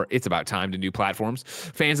Bandicoot 4, It's About Time, to new platforms.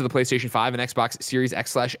 Fans of the PlayStation 5 and Xbox Series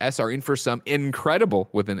X/S are in for some incredible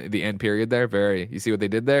within the end period there. You see what they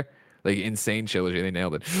did there? Like insane trilogy. They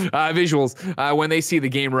nailed it. Visuals, when they see the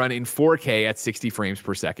game run in 4K at 60 frames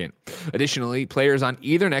per second. Additionally, players on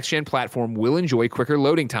either next-gen platform will enjoy quicker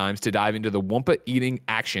loading times to dive into the Wumpa-eating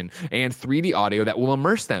action and 3D audio that will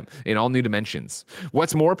immerse them in all new dimensions.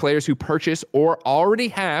 What's more, players who purchase or already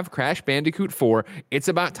have Crash Bandicoot 4, It's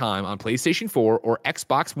About Time on PlayStation 4 or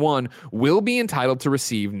Xbox One will be entitled to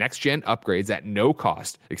receive next-gen upgrades at no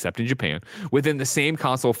cost, except in Japan, within the same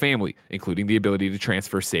console family, including the ability to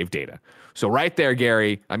transfer save data. So right there,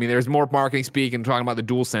 Gary, I mean, there's more marketing speak and talking about the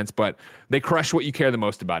DualSense, but they crush what you care the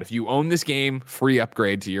most about. If you own this game, free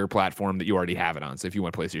upgrade to your platform that you already have it on. So if you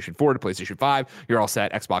want PlayStation 4 to PlayStation 5, you're all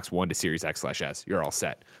set. Xbox One to Series X/S, you're all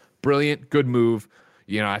set. Brilliant, good move.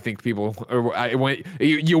 You know, I think people, when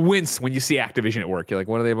you wince when you see Activision at work. You're like,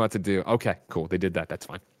 what are they about to do? Okay, cool. They did that. That's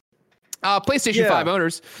fine. PlayStation 5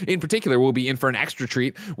 owners, in particular, will be in for an extra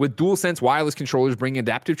treat with DualSense wireless controllers bringing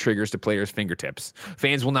adaptive triggers to players' fingertips.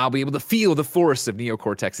 Fans will now be able to feel the force of Neo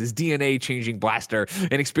Cortex's DNA-changing blaster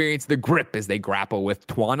and experience the grip as they grapple with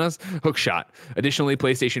Tuana's hookshot. Additionally,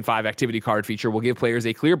 PlayStation 5 Activity Card feature will give players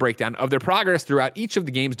a clear breakdown of their progress throughout each of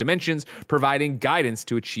the game's dimensions, providing guidance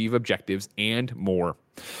to achieve objectives and more.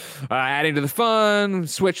 Adding to the fun,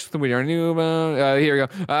 Switch, we already knew about. Here we go.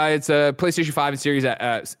 It's a PlayStation 5 and Series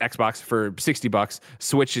Xbox for $60.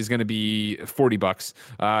 Switch is going to be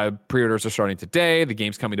 $40. Pre-orders are starting today. The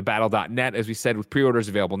game's coming to battle.net, as we said, with pre-orders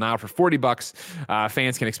available now for $40.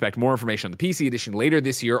 Fans can expect more information on the PC edition later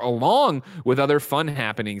this year, along with other fun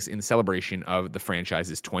happenings in celebration of the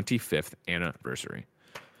franchise's 25th anniversary.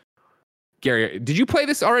 Gary, did you play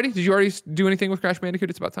this already? Did you already do anything with Crash Bandicoot?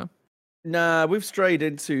 It's about time. Nah, we've strayed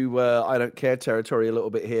into I don't care territory a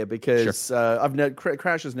little bit here because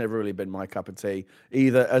Crash has never really been my cup of tea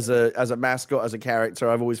either as a mascot, as a character.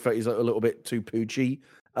 I've always felt he's a little bit too poochy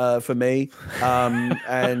for me.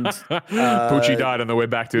 And Poochie died on the way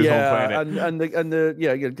back to his home planet.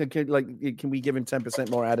 Can we give him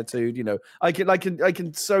 10% more attitude? You know, I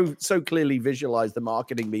can so clearly visualize the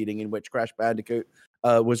marketing meeting in which Crash Bandicoot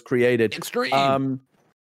was created. Extreme.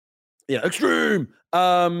 Extreme.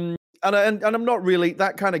 And I'm not really,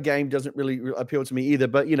 that kind of game doesn't really appeal to me either.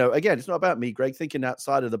 But, you know, again, it's not about me, Greg, thinking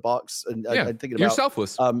outside of the box and thinking about. You're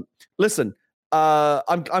selfless. Listen,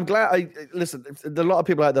 I'm glad. Listen, there are a lot of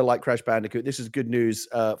people out there like Crash Bandicoot. This is good news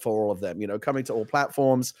for all of them. You know, coming to all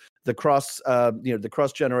platforms, the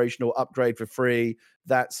cross-generational upgrade for free.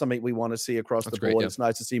 That's something we want to see across the board. It's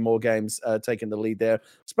nice to see more games taking the lead there,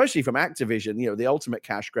 especially from Activision. You know, the ultimate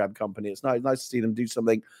cash grab company. It's nice to see them do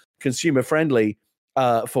something consumer friendly.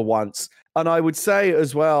 For once. And I would say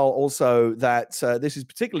as well also that this is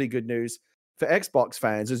particularly good news for Xbox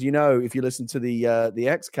fans. As you know, if you listen to the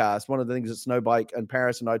Xcast, one of the things that Snowbike and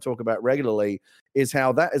Paris and I talk about regularly is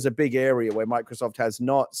how that is a big area where Microsoft has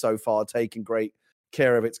not so far taken great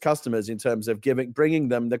care of its customers in terms of bringing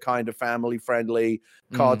them the kind of family-friendly,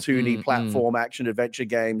 cartoony platform action adventure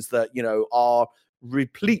games that, you know, are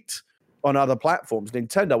replete on other platforms.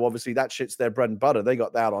 Nintendo, obviously, that shit's their bread and butter. They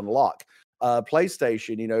got that on lock.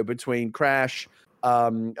 PlayStation, you know, between Crash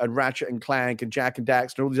and Ratchet and Clank and Jack and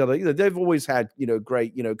Daxter and all these other, you know, they've always had, you know,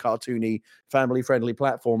 great, you know, cartoony, family-friendly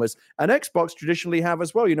platformers. And Xbox traditionally have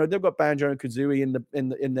as well. You know, they've got Banjo and Kazooie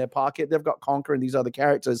in their pocket. They've got Conker and these other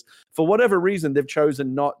characters. For whatever reason, they've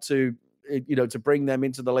chosen not to, you know, to bring them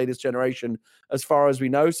into the latest generation as far as we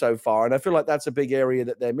know so far. And I feel like that's a big area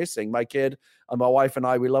that they're missing. My kid and my wife and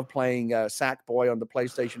I, we love playing Sackboy on the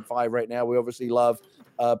PlayStation 5 right now. We obviously love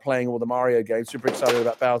playing all the Mario games. Super excited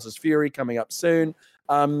about Bowser's Fury coming up soon.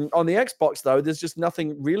 On the Xbox, though, there's just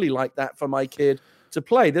nothing really like that for my kid to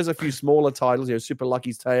play. There's a few smaller titles, you know, Super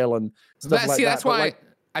Lucky's Tale and stuff like that. That's why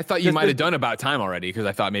I thought you might have done About Time already, because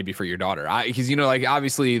I thought maybe for your daughter. Because, you know, like,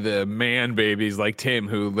 obviously the man babies like Tim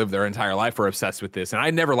who lived their entire life are obsessed with this. And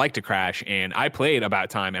I never liked to Crash, and I played About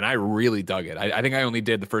Time, and I really dug it. I think I only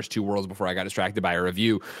did the first 2 worlds before I got distracted by a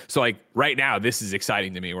review. So, like, right now, this is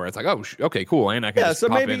exciting to me, where it's like, oh, okay, cool. And I can just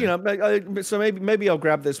pop maybe, in you know, so maybe I'll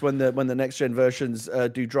grab this when the next gen versions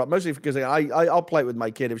do drop. Mostly because I'll play it with my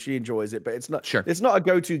kid if she enjoys it, but it's not a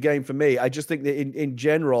go-to game for me. I just think that in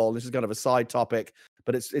general, this is kind of a side topic,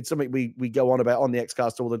 but it's something we go on about on the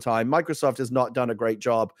Xcast all the time. Microsoft has not done a great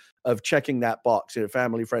job of checking that box, you know,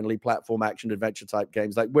 family-friendly platform action adventure type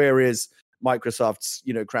games. Like, where is Microsoft's,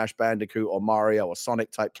 you know, Crash Bandicoot or Mario or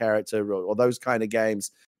Sonic type character or those kind of games?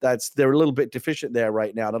 They're a little bit deficient there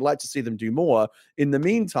right now, and I'd like to see them do more. In the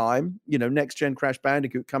meantime, you know, next gen Crash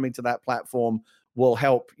Bandicoot coming to that platform will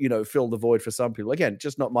help, you know, fill the void for some people. Again,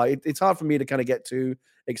 just not it's hard for me to kind of get too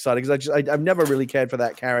excited because I've never really cared for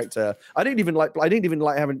that character. I didn't even like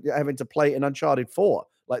having to play in Uncharted 4.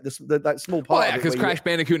 Like that small part. Well, yeah, because Crash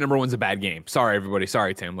Bandicoot #1's a bad game. Sorry, everybody.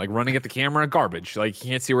 Sorry, Tim. Like, running at the camera, garbage. Like, you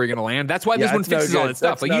can't see where you're gonna land. That's why this one fixes all that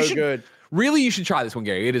stuff. Like, you should try this one,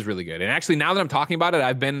 Gary. It is really good. And actually, now that I'm talking about it,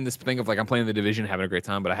 I've been in this thing of like, I'm playing The Division, having a great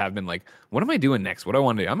time, but I have been like, what am I doing next? What do I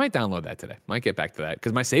want to do? I might download that today. Might get back to that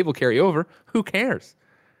because my save will carry over. Who cares?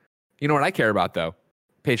 You know what I care about, though?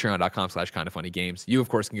 Patreon.com/kindoffunnygames. You, of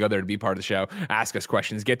course, can go there to be part of the show, ask us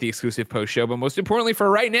questions, get the exclusive post show, but most importantly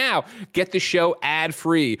for right now, get the show ad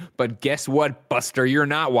free. But guess what, Buster? You're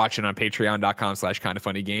not watching on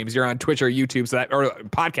Patreon.com/kindoffunnygames. You're on Twitch or YouTube, or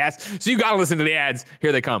podcast, so you got to listen to the ads.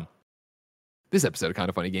 Here they come. This episode of Kind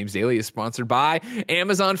of Funny Games Daily is sponsored by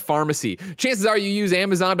Amazon Pharmacy. Chances are you use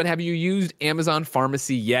Amazon, but have you used Amazon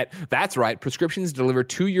Pharmacy yet? That's right. Prescriptions delivered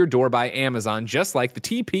to your door by Amazon, just like the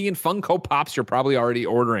TP and Funko Pops you're probably already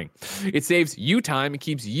ordering. It saves you time and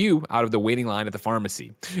keeps you out of the waiting line at the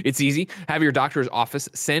pharmacy. It's easy. Have your doctor's office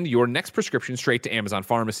send your next prescription straight to Amazon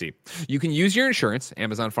Pharmacy. You can use your insurance.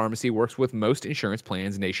 Amazon Pharmacy works with most insurance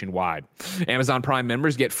plans nationwide. Amazon Prime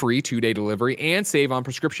members get free 2-day delivery and save on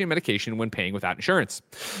prescription medication when paying without insurance.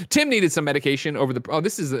 Tim needed some medication over the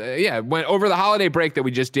over the holiday break that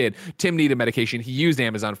we just did. Tim needed medication. He used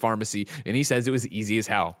Amazon Pharmacy, and he says it was easy as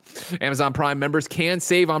hell. Amazon Prime members can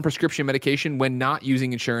save on prescription medication when not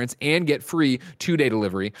using insurance and get free 2-day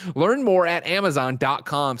delivery. Learn more at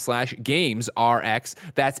amazon.com/gamesrx.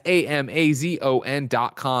 That's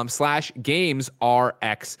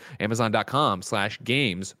amazon.com/gamesrx.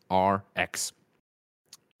 Amazon.com/gamesrx.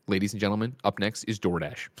 Ladies and gentlemen, up next is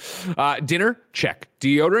DoorDash. Dinner? Check.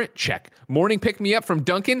 Deodorant? Check. Morning pick-me-up from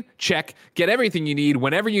Dunkin'? Check. Get everything you need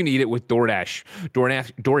whenever you need it with DoorDash.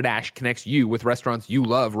 DoorDash connects you with restaurants you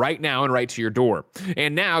love right now and right to your door.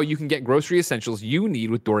 And now you can get grocery essentials you need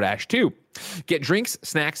with DoorDash too. Get drinks,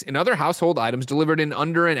 snacks, and other household items delivered in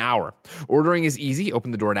under an hour. Ordering is easy.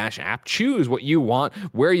 Open the DoorDash app, choose what you want,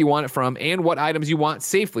 where you want it from, and what items you want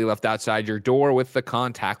safely left outside your door with the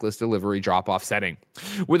contactless delivery drop-off setting.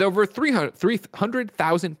 With over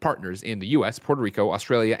 300,000 partners in the U.S., Puerto Rico,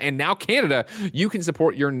 Australia, and now Canada, you can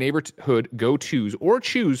support your neighborhood go-tos or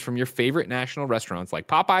choose from your favorite national restaurants like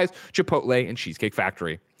Popeyes, Chipotle, and Cheesecake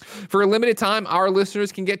Factory. For a limited time, our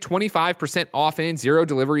listeners can get 25% off and zero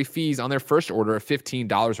delivery fees on their first order of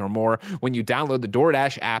 $15 or more when you download the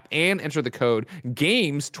DoorDash app and enter the code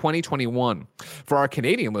GAMES2021. For our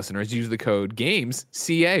Canadian listeners, use the code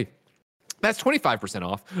GAMESCA. That's 25%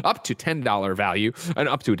 off, up to $10 value,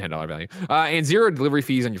 and zero delivery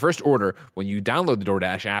fees on your first order when you download the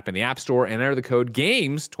DoorDash app in the App Store and enter the code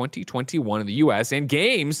GAMES2021 in the US and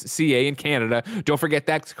GAMESCA in Canada. Don't forget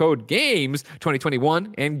that code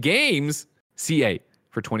GAMES2021 and GAMESCA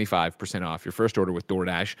for 25% off your first order with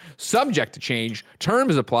DoorDash. Subject to change.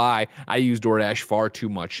 Terms apply. I use DoorDash far too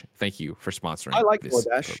much. Thank you for sponsoring. I like this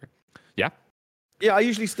DoorDash. program. Yeah. Yeah, I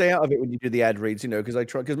usually stay out of it when you do the ad reads,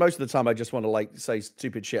 because most of the time I just want to say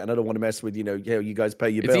stupid shit and I don't want to mess with, you guys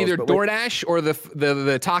pay your bills. It's either DoorDash or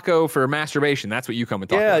the taco for masturbation. That's what you come and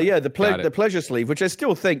talk about. Yeah, the pleasure sleeve, which I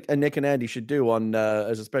still think Nick and Andy should do on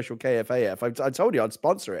as a special KFAF. I told you I'd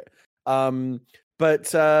sponsor it. DoorDash,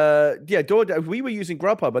 we were using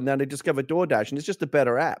Grubhub and then I discovered DoorDash and it's just a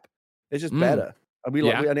better app. It's just better. And we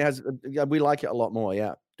like it a lot more.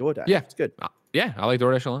 Yeah, DoorDash. Yeah, it's good. Yeah, I like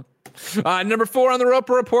DoorDash a lot. Number 4 on the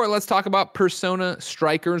Roper Report, let's talk about Persona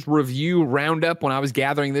Strikers review roundup. When I was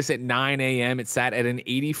gathering this at 9 a.m., it sat at an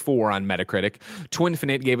 84 on Metacritic.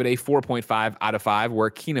 Twinfinite gave it a 4.5 out of 5, where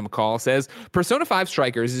Keenan McCall says, Persona 5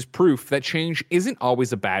 Strikers is proof that change isn't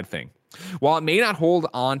always a bad thing. While it may not hold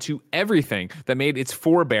on to everything that made its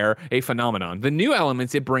forebear a phenomenon, the new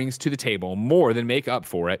elements it brings to the table more than make up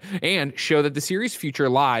for it and show that the series' future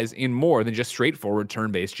lies in more than just straightforward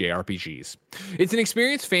turn-based JRPGs. It's an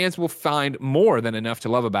experience fans will find more than enough to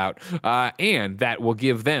love about, and that will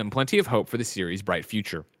give them plenty of hope for the series' bright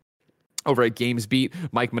future. Over at GamesBeat,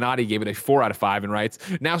 Mike Minotti gave it a 4 out of 5 and writes,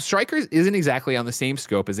 now Strikers isn't exactly on the same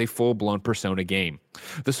scope as a full-blown Persona game.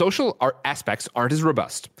 The social aspects aren't as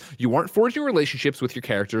robust. You aren't forging relationships with your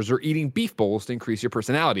characters or eating beef bowls to increase your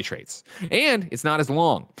personality traits. And it's not as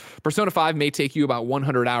long. Persona 5 may take you about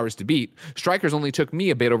 100 hours to beat. Strikers only took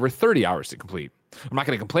me a bit over 30 hours to complete. I'm not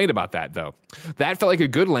going to complain about that, though. That felt like a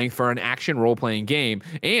good length for an action role-playing game,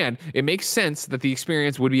 and it makes sense that the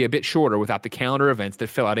experience would be a bit shorter without the calendar events that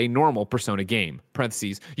fill out a normal Persona game.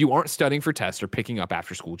 Parentheses, you aren't studying for tests or picking up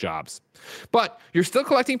after-school jobs. But you're still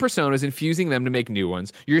collecting Personas and fusing them to make new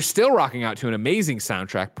ones. You're still rocking out to an amazing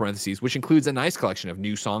soundtrack, parentheses, which includes a nice collection of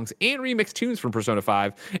new songs and remixed tunes from Persona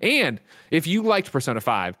 5. And if you liked Persona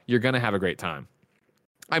 5, you're going to have a great time.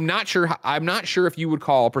 I'm not sure if you would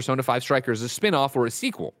call Persona 5 Strikers a spin-off or a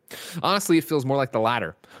sequel. Honestly, it feels more like the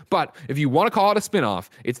latter. But if you want to call it a spin-off,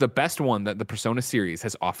 it's the best one that the Persona series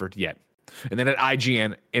has offered yet. And then at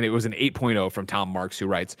IGN, and it was an 8.0 from Tom Marks, who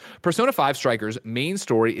writes, Persona 5 Strikers' main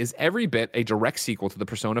story is every bit a direct sequel to the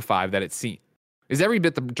Persona 5 that it seems.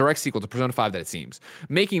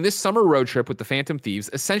 Making this summer road trip with the Phantom Thieves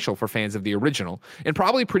essential for fans of the original, and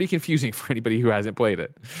probably pretty confusing for anybody who hasn't played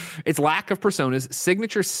it. Its lack of Persona's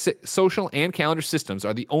signature social and calendar systems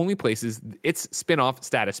are the only places its spin-off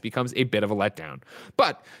status becomes a bit of a letdown.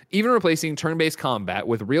 But even replacing turn-based combat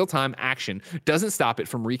with real-time action doesn't stop it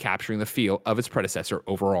from recapturing the feel of its predecessor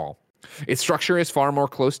overall. Its structure is far more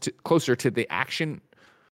closer to the action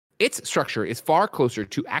Its structure is far closer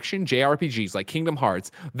to action JRPGs like Kingdom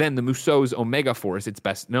Hearts than the Musou's Omega Force it's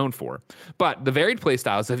best known for. But the varied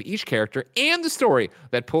playstyles of each character and the story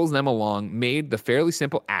that pulls them along made the fairly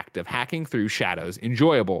simple act of hacking through shadows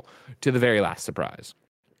enjoyable to the very last surprise.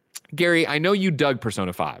 Gary, I know you dug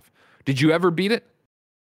Persona 5. Did you ever beat it?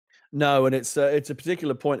 No, and it's a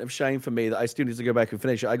particular point of shame for me that I still need to go back and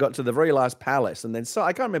finish it. I got to the very last palace, and then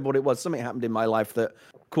I can't remember what it was. Something happened in my life that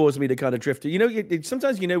caused me to kind of drift. You know,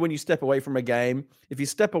 sometimes when you step away from a game, if you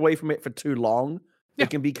step away from it for too long, it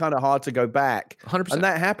can be kind of hard to go back. 100%. And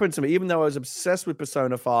that happened to me. Even though I was obsessed with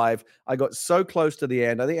Persona 5, I got so close to the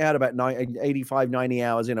end. I think I had about 85, 90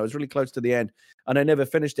 hours in. I was really close to the end, and I never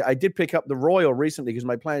finished it. I did pick up the Royal recently because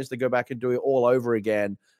my plan is to go back and do it all over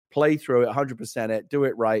again. Play through it, 100% it, do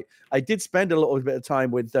it right. I did spend a little bit of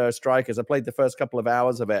time with Strikers. I played the first couple of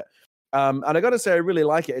hours of it. And I got to say, I really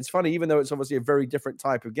like it. It's funny, even though it's obviously a very different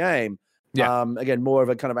type of game. Yeah. Again, more of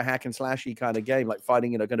a kind of a hack and slashy kind of game, like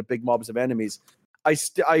fighting, kind of big mobs of enemies.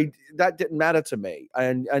 That didn't matter to me.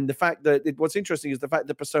 And the fact that what's interesting is the fact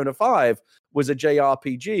that Persona 5 was a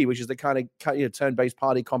JRPG, which is the kind of turn-based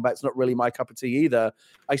party combat's not really my cup of tea either.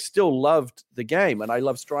 I still loved the game, and I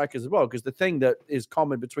love Strikers as well, because the thing that is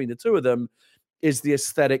common between the two of them is the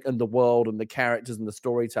aesthetic and the world and the characters and the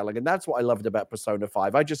storytelling. And that's what I loved about Persona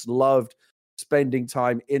 5. I just loved spending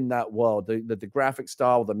time in that world, the graphic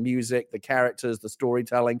style, the music, the characters, the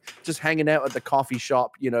storytelling, just hanging out at the coffee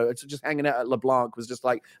shop, it's just hanging out at LeBlanc was just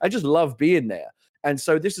like, I just love being there. And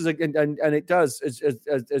so this is and it does,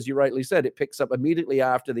 as you rightly said, it picks up immediately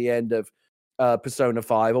after the end of Persona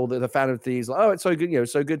 5. All the Phantom Thieves, oh, it's so good,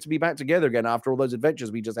 so good to be back together again after all those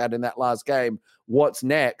adventures we just had in that last game. What's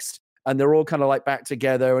next? And they're all kind of like back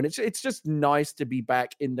together, and it's just nice to be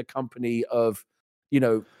back in the company of,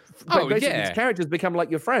 basically these characters become like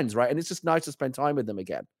your friends, right? And it's just nice to spend time with them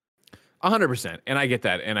again. 100%. And I get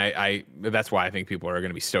that. And I that's why I think people are going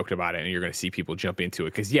to be stoked about it, and you're going to see people jump into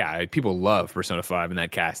it. Because, people love Persona 5 and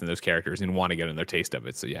that cast and those characters and want to get in their taste of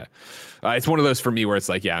it. So, it's one of those for me where it's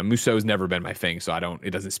like, Musou's never been my thing. So it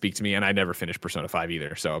doesn't speak to me. And I never finished Persona 5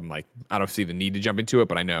 either. So I'm like, I don't see the need to jump into it.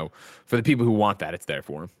 But I know for the people who want that, it's there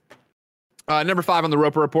for them. Number 5 on the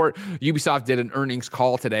Roper Report, Ubisoft did an earnings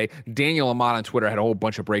call today. Daniel Amat on Twitter had a whole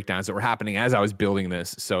bunch of breakdowns that were happening as I was building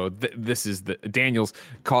this. So this is Daniel's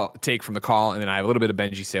take from the call, and then I have a little bit of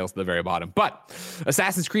Benji sales at the very bottom. But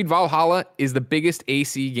Assassin's Creed Valhalla is the biggest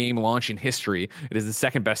AC game launch in history. It is the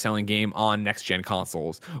second best-selling game on next-gen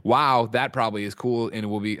consoles. Wow, that probably is cool, and it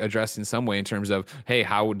will be addressed in some way in terms of, hey,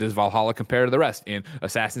 how does Valhalla compare to the rest? In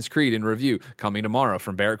Assassin's Creed in review, coming tomorrow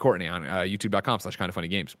from Barrett Courtney on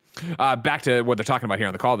youtube.com/kindoffunnygames. Back to what they're talking about here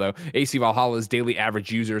on the call, though. AC Valhalla's daily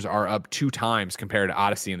average users are up 2 times compared to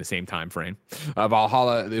Odyssey in the same time frame.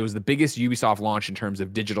 Valhalla, it was the biggest Ubisoft launch in terms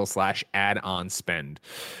of digital/add-on spend.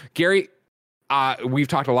 Gary, we've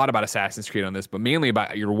talked a lot about Assassin's Creed on this, but mainly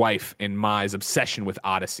about your wife and Mai's obsession with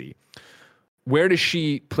Odyssey. Where does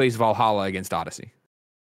she place Valhalla against Odyssey?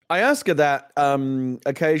 I ask her that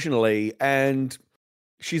occasionally, and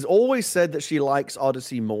she's always said that she likes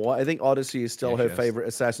Odyssey more. I think Odyssey is still her favorite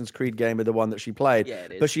Assassin's Creed game, of the one that she played. Yeah,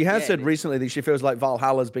 it is. But she has said recently that she feels like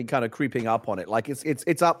Valhalla's been kind of creeping up on it. Like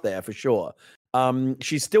it's up there for sure.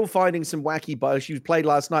 She's still finding some wacky bugs. She played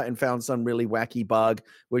last night and found some really wacky bug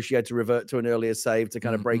where she had to revert to an earlier save to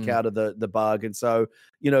kind of break out of the bug. And so,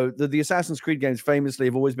 the Assassin's Creed games famously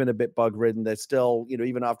have always been a bit bug ridden. They're still,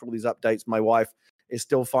 even after all these updates, my wife is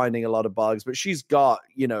still finding a lot of bugs, but she's got,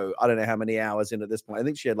 I don't know how many hours in at this point. I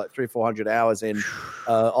think she had like 300 or 400 hours in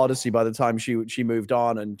Odyssey by the time she moved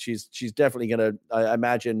on. And she's definitely going to, I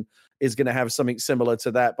imagine, is going to have something similar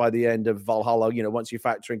to that by the end of Valhalla, once you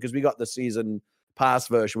factor in, because we got the season pass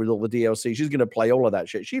version with all the DLC. She's going to play all of that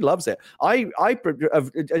shit. She loves it.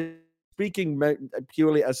 Speaking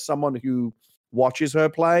purely as someone who watches her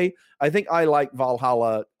play, I think I like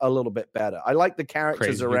Valhalla a little bit better. I like the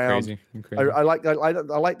characters around. I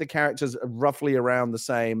like the characters roughly around the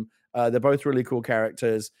same. They're both really cool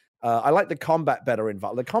characters. I like the combat better in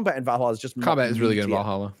Valhalla. The combat in Valhalla is just combat is really good in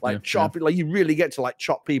Valhalla. Like like you really get to like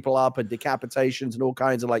chop people up and decapitations and all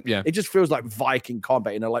kinds of it just feels like Viking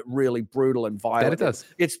combat, like really brutal and violent. That it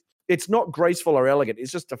does. It's not graceful or elegant.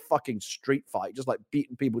 It's just a fucking street fight, just like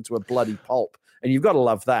beating people to a bloody pulp. And you've got to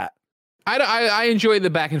love that. I enjoyed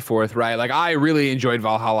the back and forth, right? Like, I really enjoyed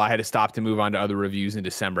Valhalla. I had to stop to move on to other reviews in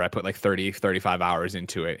December. I put like 30, 35 hours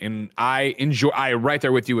into it. And I right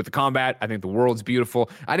there with you with the combat. I think the world's beautiful.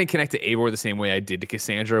 I didn't connect to Eivor the same way I did to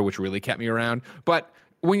Cassandra, which really kept me around. But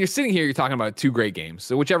when you're sitting here, you're talking about 2 great games.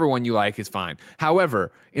 So whichever one you like is fine.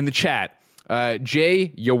 However, in the chat,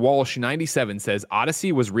 Jay Yawalsh 97 says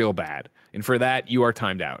Odyssey was real bad. And for that, you are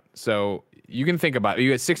timed out. So You can think about it.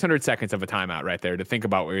 You got 600 seconds of a timeout right there to think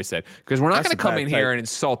about what you said, because we're not going to come in here and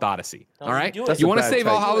insult Odyssey. All right? You want to say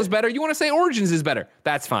Valhalla's better? You want to say Origins is better?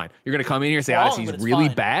 That's fine. You're going to come in here and say Odyssey's really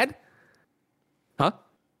bad? Huh?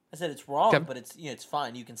 I said it's wrong, but it's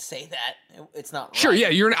fine. You can say that. It's not right. Sure,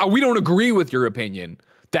 yeah. We don't agree with your opinion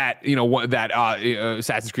that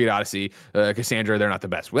Assassin's Creed Odyssey, Cassandra, they're not the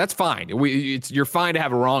best. Well, that's fine. You're fine to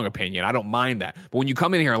have a wrong opinion. I don't mind that. But when you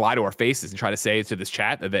come in here and lie to our faces and try to say to this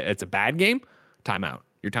chat that it's a bad game, timeout.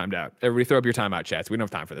 You're timed out. Everybody throw up your timeout chats. We don't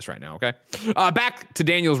have time for this right now, okay? Back to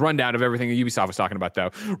Daniel's rundown of everything that Ubisoft was talking about,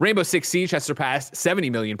 though. Rainbow Six Siege has surpassed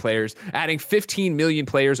 70 million players, adding 15 million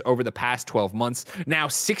players over the past 12 months. Now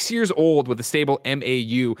 6 years old with a stable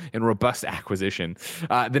MAU and robust acquisition.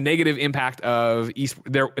 The negative impact of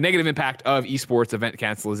esports event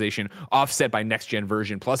cancellation offset by next-gen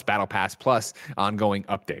version plus Battle Pass plus ongoing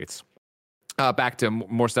updates. Back to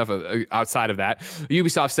more stuff outside of that.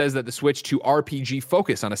 Ubisoft says that the switch to RPG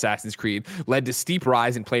focus on Assassin's Creed led to steep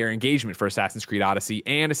rise in player engagement for Assassin's Creed Odyssey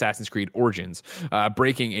and Assassin's Creed Origins,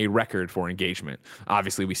 breaking a record for engagement.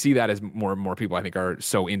 Obviously, we see that as more and more people, I think, are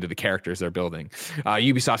so into the characters they're building.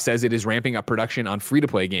 Ubisoft says it is ramping up production on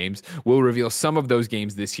free-to-play games, will reveal some of those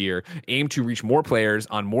games this year, aim to reach more players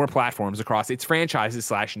on more platforms across its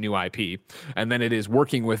franchises / new IP, and then it is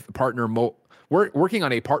working with we're working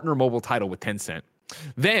on a partner mobile title with Tencent.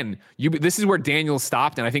 Then, this is where Daniel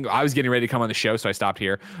stopped, and I think I was getting ready to come on the show, so I stopped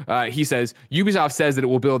here. He says, Ubisoft says that it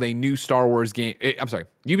will build a new Star Wars game.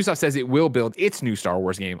 Ubisoft says it will build its new Star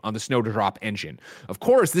Wars game on the Snowdrop engine. Of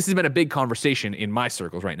course, this has been a big conversation in my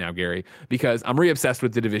circles right now, Gary, because I'm re-obsessed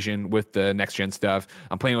with The Division, with the next-gen stuff.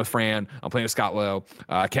 I'm playing with Fran. I'm playing with Scott Lowe.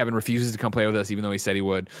 Kevin refuses to come play with us, even though he said he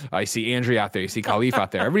would. You see Andrea out there. You see Khalif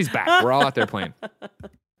out there. Everybody's back. We're all out there playing.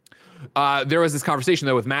 There was this conversation,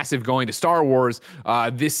 though, with Massive going to Star Wars.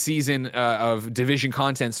 This season of Division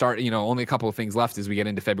content only a couple of things left as we get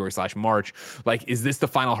into February / March. Like, is this the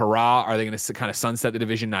final hurrah? Are they going to kind of sunset the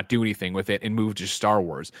Division, not do anything with it, and move to Star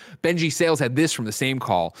Wars? Benji Sales had this from the same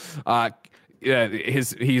call.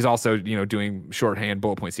 He's also doing shorthand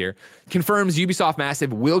bullet points here. Confirms Ubisoft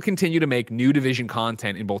Massive will continue to make new Division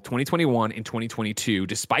content in both 2021 and 2022,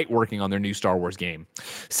 despite working on their new Star Wars game.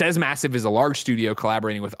 Says Massive is a large studio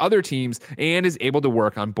collaborating with other teams and is able to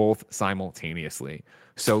work on both simultaneously.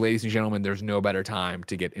 So, ladies and gentlemen, there's no better time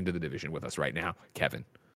to get into the Division with us right now, Kevin.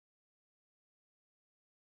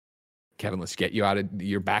 Kevin, let's get you out of.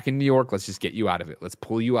 You're back in New York. Let's just get you out of it. Let's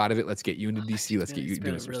pull you out of it. Let's get you into DC. Let's get you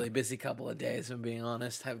doing. It's been a really busy couple of days. If I'm being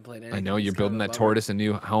honest, haven't played anything. I know you're building that tortoise a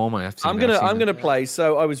new home. I'm gonna play.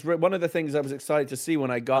 So I was one of the things I was excited to see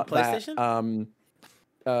when I got on PlayStation?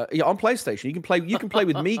 that. Yeah, on PlayStation. You can play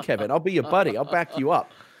with me, Kevin. I'll be your buddy. I'll back you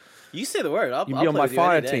up. You say the word. I'll be on my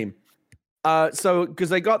fire team. So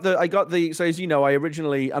because I got the so as you know, I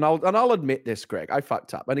originally and I'll admit this, Greg, I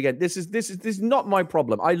fucked up. And again, this is not my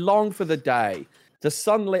problem. I long for the day, the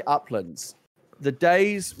sunlit uplands, the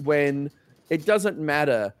days when it doesn't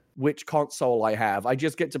matter which console I have. I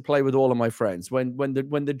just get to play with all of my friends. When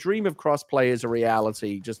the dream of crossplay is a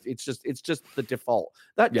reality, it's just the default.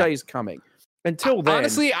 That day is coming. Until then,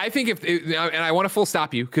 honestly, I think and I want to full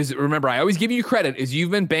stop you because remember, I always give you credit is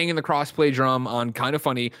you've been banging the crossplay drum on Kind of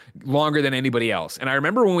Funny longer than anybody else. And I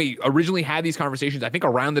remember when we originally had these conversations, I think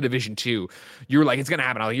around the Division 2, you were like, it's going to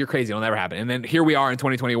happen. You're crazy. It'll never happen. And then here we are in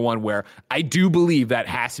 2021, where I do believe that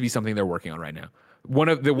has to be something they're working on right now.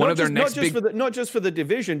 Not just for the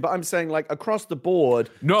Division, but I'm saying like across the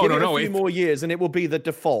board. No. A few more years and it will be the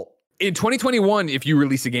default. In 2021, if you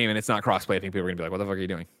release a game and it's not crossplay, I think people are going to be like, what the fuck are you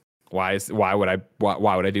doing? Why would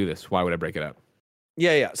I do this? Why would I break it up?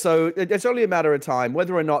 Yeah. So it's only a matter of time.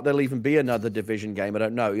 Whether or not there'll even be another Division game, I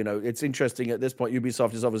don't know. It's interesting at this point.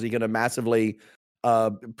 Ubisoft is obviously going to massively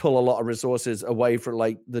pull a lot of resources away from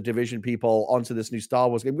like the Division people onto this new Star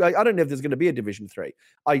Wars game. I don't know if there's going to be a Division 3.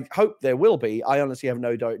 I hope there will be. I honestly have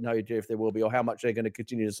no idea if there will be or how much they're going to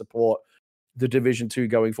continue to support the Division 2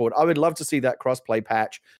 going forward. I would love to see that crossplay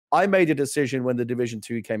patch. I made a decision when the Division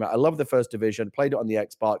 2 came out. I love the first Division, played it on the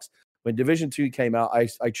Xbox. When Division 2 came out,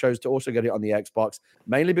 I chose to also get it on the Xbox,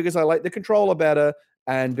 mainly because I like the controller better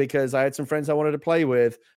and because I had some friends I wanted to play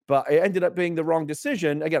with. But it ended up being the wrong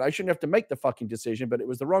decision. Again, I shouldn't have to make the fucking decision, but it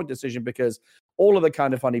was the wrong decision because all of the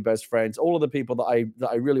Kind of Funny best friends, all of the people that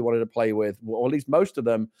I really wanted to play with, or at least most of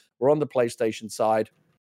them, were on the PlayStation side.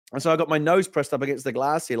 And so I got my nose pressed up against the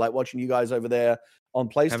glass here, like watching you guys over there on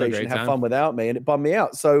PlayStation have fun without me, and it bummed me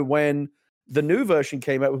out. So when the new version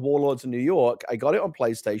came out with Warlords in New York, I got it on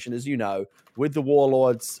PlayStation, as you know, with the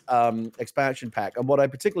Warlords expansion pack. And what I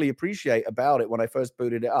particularly appreciate about it when I first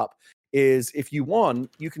booted it up is if you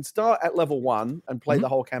want, you can start at level 1 and play the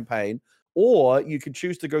whole campaign, or you can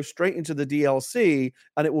choose to go straight into the DLC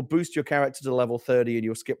and it will boost your character to level 30 and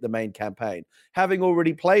you'll skip the main campaign. Having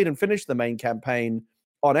already played and finished the main campaign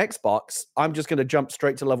on Xbox, I'm just going to jump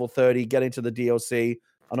straight to level 30, get into the DLC,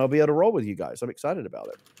 and I'll be able to roll with you guys. I'm excited about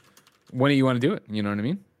it. When do you want to do it? You know what I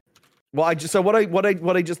mean? Well,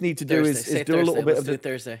 what I just need to do is do a little bit of the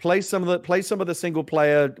Thursday. Play some of the single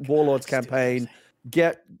player Warlords campaign.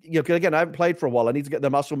 Again, I haven't played for a while. I need to get the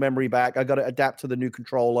muscle memory back. I got to adapt to the new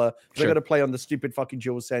controller. Sure. I got to play on the stupid fucking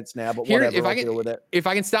DualSense now. But whatever, I'll deal with it. If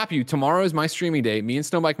I can stop you, tomorrow is my streaming day. Me and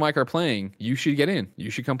Snowbike Mike are playing. You should get in.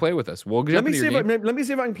 You should come play with us. We'll let me see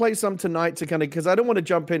if I can play some tonight to kind of, because I don't want to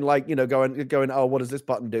jump in like going. Oh, what does this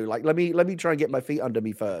button do? Like let me try and get my feet under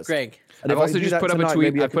me first. Greg, I've also just put up a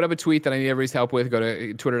tweet. I put up a tweet that I need everybody's help with. Go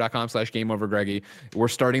to twitter.com/GameOverGreggy. We're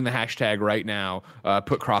starting the hashtag right now.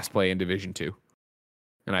 Put crossplay in Division 2.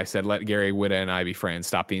 And I said, let Gary Whitta and I be friends,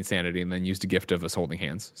 stop the insanity, and then use the gift of us holding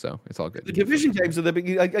hands. So it's all good. The Division games are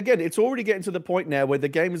again, it's already getting to the point now where the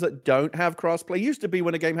games that don't have crossplay used to be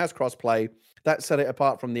when a game has crossplay, that set it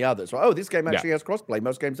apart from the others. Oh, this game actually has crossplay.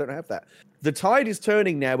 Most games don't have that. The tide is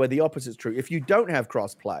turning now where the opposite's true. If you don't have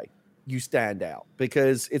crossplay, you stand out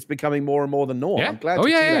because it's becoming more and more the norm. I'm glad to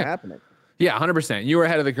see that happening. Yeah, 100%. You were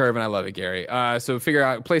ahead of the curve, and I love it, Gary. So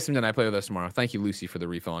play some tonight, play with us tomorrow. Thank you, Lucy, for the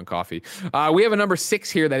refill on coffee. We have a number 6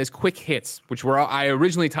 here that is quick hits, which I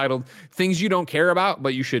originally titled things you don't care about,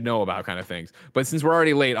 but you should know about kind of things. But since we're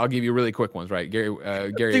already late, I'll give you really quick ones, right? Gary,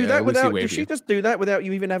 do that does she just do that without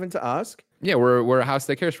you even having to ask? Yeah, we're a house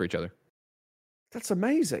that cares for each other. That's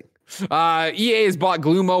amazing. EA has bought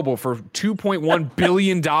Glue Mobile for $2.1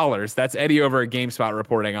 billion. That's Eddie over at GameSpot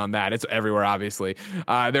reporting on that. It's everywhere, obviously.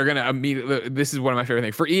 They're going to immediately... This is one of my favorite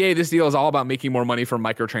things. For EA, this deal is all about making more money from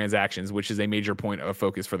microtransactions, which is a major point of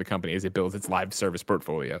focus for the company as it builds its live service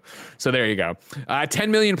portfolio. So there you go.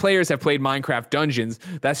 10 million players have pplayed Minecraft Dungeons.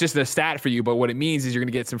 That's just a stat for you, but what it means is you're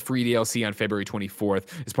going to get some free DLC on February 24th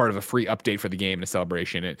as part of a free update for the game and a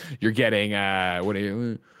celebration. You're getting...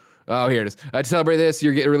 Oh, here it is. To celebrate this,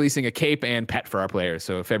 you're releasing a cape and pet for our players.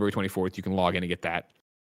 So February 24th, you can log in and get that.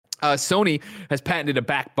 Sony has patented a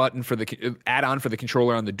back button for the add-on for the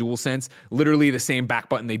controller on the DualSense. Literally the same back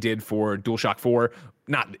button they did for DualShock 4.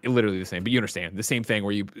 Not literally the same, but you understand. The same thing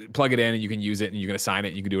where you plug it in and you can use it and you can assign it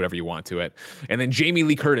and you can do whatever you want to it. And then Jamie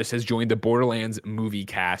Lee Curtis has joined the Borderlands movie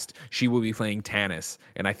cast. She will be playing Tannis.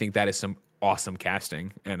 And I think that is some awesome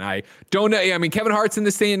casting. And I don't know. I mean, Kevin Hart's in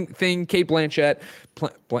the same thing. Cate Blanchett.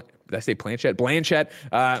 Did I say Blanchett? Blanchett.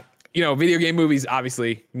 Video game movies,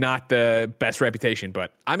 obviously not the best reputation,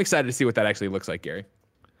 but I'm excited to see what that actually looks like, Gary.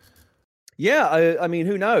 Yeah, I mean,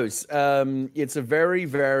 who knows? It's a very,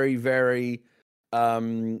 very, very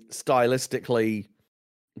stylistically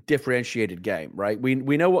differentiated game, right? We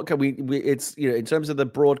know what it's in terms of the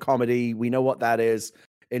broad comedy, we know what that is.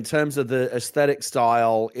 In terms of the aesthetic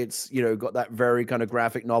style, it's got that very kind of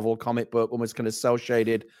graphic novel, comic book, almost kind of cel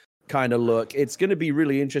shaded kind of look. It's going to be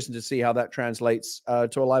really interesting to see how that translates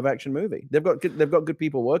to a live action movie. They've got good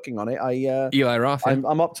people working on it. Eli Roth. I'm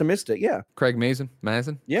optimistic. Yeah. Craig Mazin.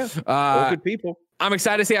 Yeah. All good people. I'm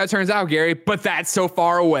excited to see how it turns out, Gary, but that's so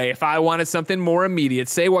far away. If I wanted something more immediate,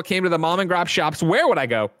 say what came to the mom and grab shops, where would I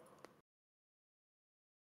go?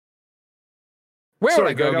 Where would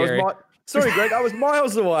I go, Gary? Sorry, Greg, I was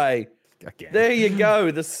miles away. Again. There you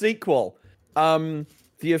go, the sequel.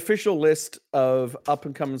 The official list of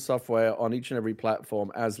up-and-coming software on each and every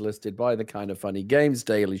platform as listed by the Kind of Funny Games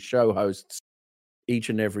Daily show hosts each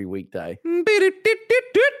and every weekday.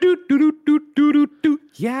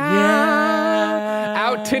 Yeah.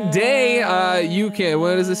 Out today, you can...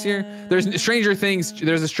 What is this here? There's Stranger Things.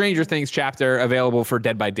 There's a Stranger Things chapter available for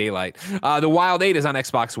Dead by Daylight. The Wild 8 is on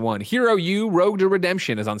Xbox One. Hero U Road to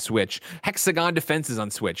Redemption is on Switch. Hexagon Defense is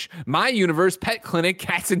on Switch. My Universe Pet Clinic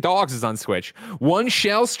Cats and Dogs is on Switch. One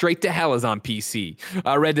Shell Straight to Hell is on PC.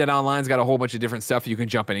 Red Dead Online's got a whole bunch of different stuff you can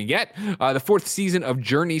jump in and get. The 4th season of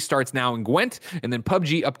Journey starts now in Gwent, and then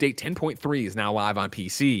PUBG Update 10.3 is now live on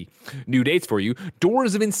PC. New dates for you.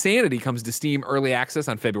 Doors of Insanity comes to Steam Early Access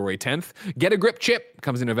on February 10th. Get a Grip Chip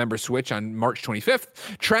comes to November Switch on March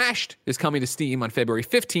 25th. Trashed is coming to Steam on February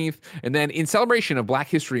 15th. And then in celebration of Black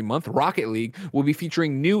History Month, Rocket League will be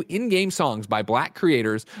featuring new in-game songs by Black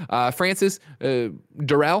creators Francis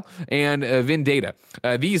Durrell and Vendetta.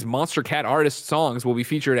 These Monster Cat artist songs will be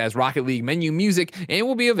featured as Rocket League menu music and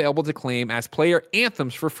will be available to claim as player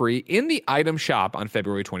anthems for free in the item shop on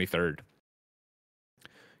February 23rd.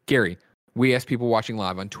 Gary, We ask people watching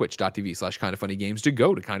live on twitch.tv/kindoffunnygames to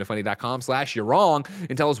go to kindoffunny.com/you're wrong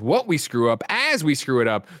and tell us what we screw up as we screw it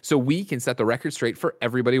up so we can set the record straight for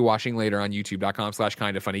everybody watching later on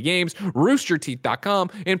youtube.com/kindoffunnygames, roosterteeth.com,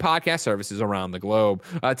 and podcast services around the globe.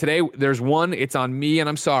 Today, there's one. It's on me, and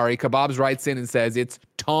I'm sorry. Kebabs writes in and says it's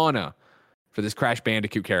Tawna for this Crash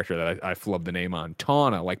Bandicoot character that I flubbed the name on.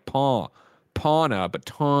 Tawna, like Paw. Pawna, but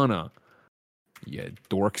Tawna. Yeah,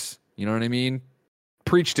 dorks. You know what I mean?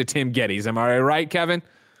 Preach to Tim Geddes. Am I right, Kevin?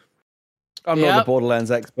 I'm not the Borderlands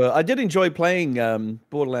expert. I did enjoy playing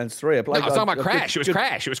Borderlands 3. I was talking about Crash. It was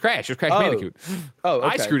Crash. It was Crash Bandicoot. Oh, okay.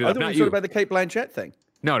 I screwed it up, I not you. you. About the Kate Blanchett thing.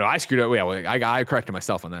 No, I screwed up. Yeah, I corrected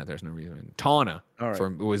myself on that. There's no reason. Tawna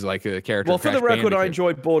was like a character. Well, for the record, I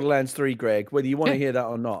enjoyed Borderlands 3, Greg, whether you want to hear that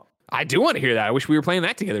or not. I do want to hear that. I wish we were playing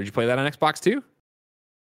that together. Did you play that on Xbox too?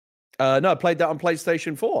 No, I played that on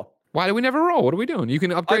PlayStation 4. Why do we never roll? What are we doing? You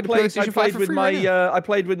can upgrade to PlayStation 5 for free I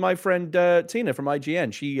played with my friend Tina from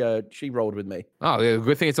IGN. She rolled with me. Oh, yeah,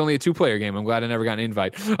 good thing it's only a 2-player game. I'm glad I never got an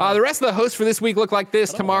invite. The rest of the hosts for this week look like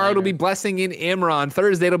this. Tomorrow it'll be Blessing and Imran.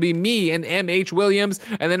 Thursday it'll be me and MH Williams.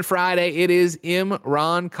 And then Friday it is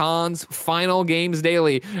Imran Khan's final games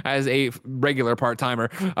daily as a regular part-timer.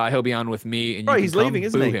 He'll be on with me. And he's leaving,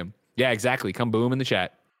 isn't he? Him. Yeah, exactly. Come boo him in the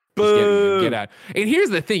chat. Get out. And here's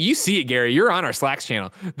the thing. You see it, Gary. You're on our Slacks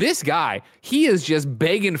channel. This guy, he is just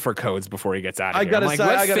begging for codes before he gets out of here. Let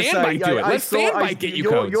Fanbyte do it. Let Fanbyte get you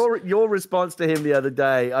codes. Your response to him the other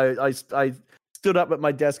day, I stood up at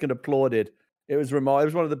my desk and applauded. It was remarkable. It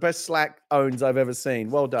was one of the best Slack owns I've ever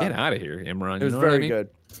seen. Well done. Get out of here, Imran. It was very good.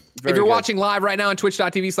 If you're watching live right now on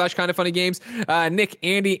twitch.tv/kindoffunnygames, Nick,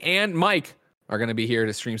 Andy, and Mike are going to be here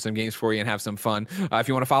to stream some games for you and have some fun. If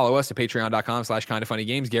you want to follow us at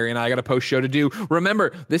patreon.com/kindoffunnygames, Gary and I got a post show to do.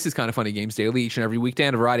 Remember, this is Kind of Funny Games Daily each and every weekday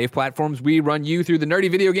on a variety of platforms. We run you through the nerdy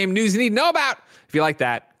video game news you need to know about. If you like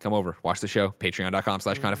that, come over, watch the show,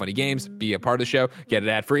 patreon.com/kindoffunnygames, be a part of the show, get it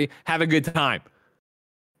ad free. Have a good time.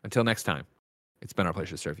 Until next time, it's been our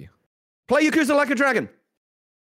pleasure to serve you. Play Yakuza like a dragon.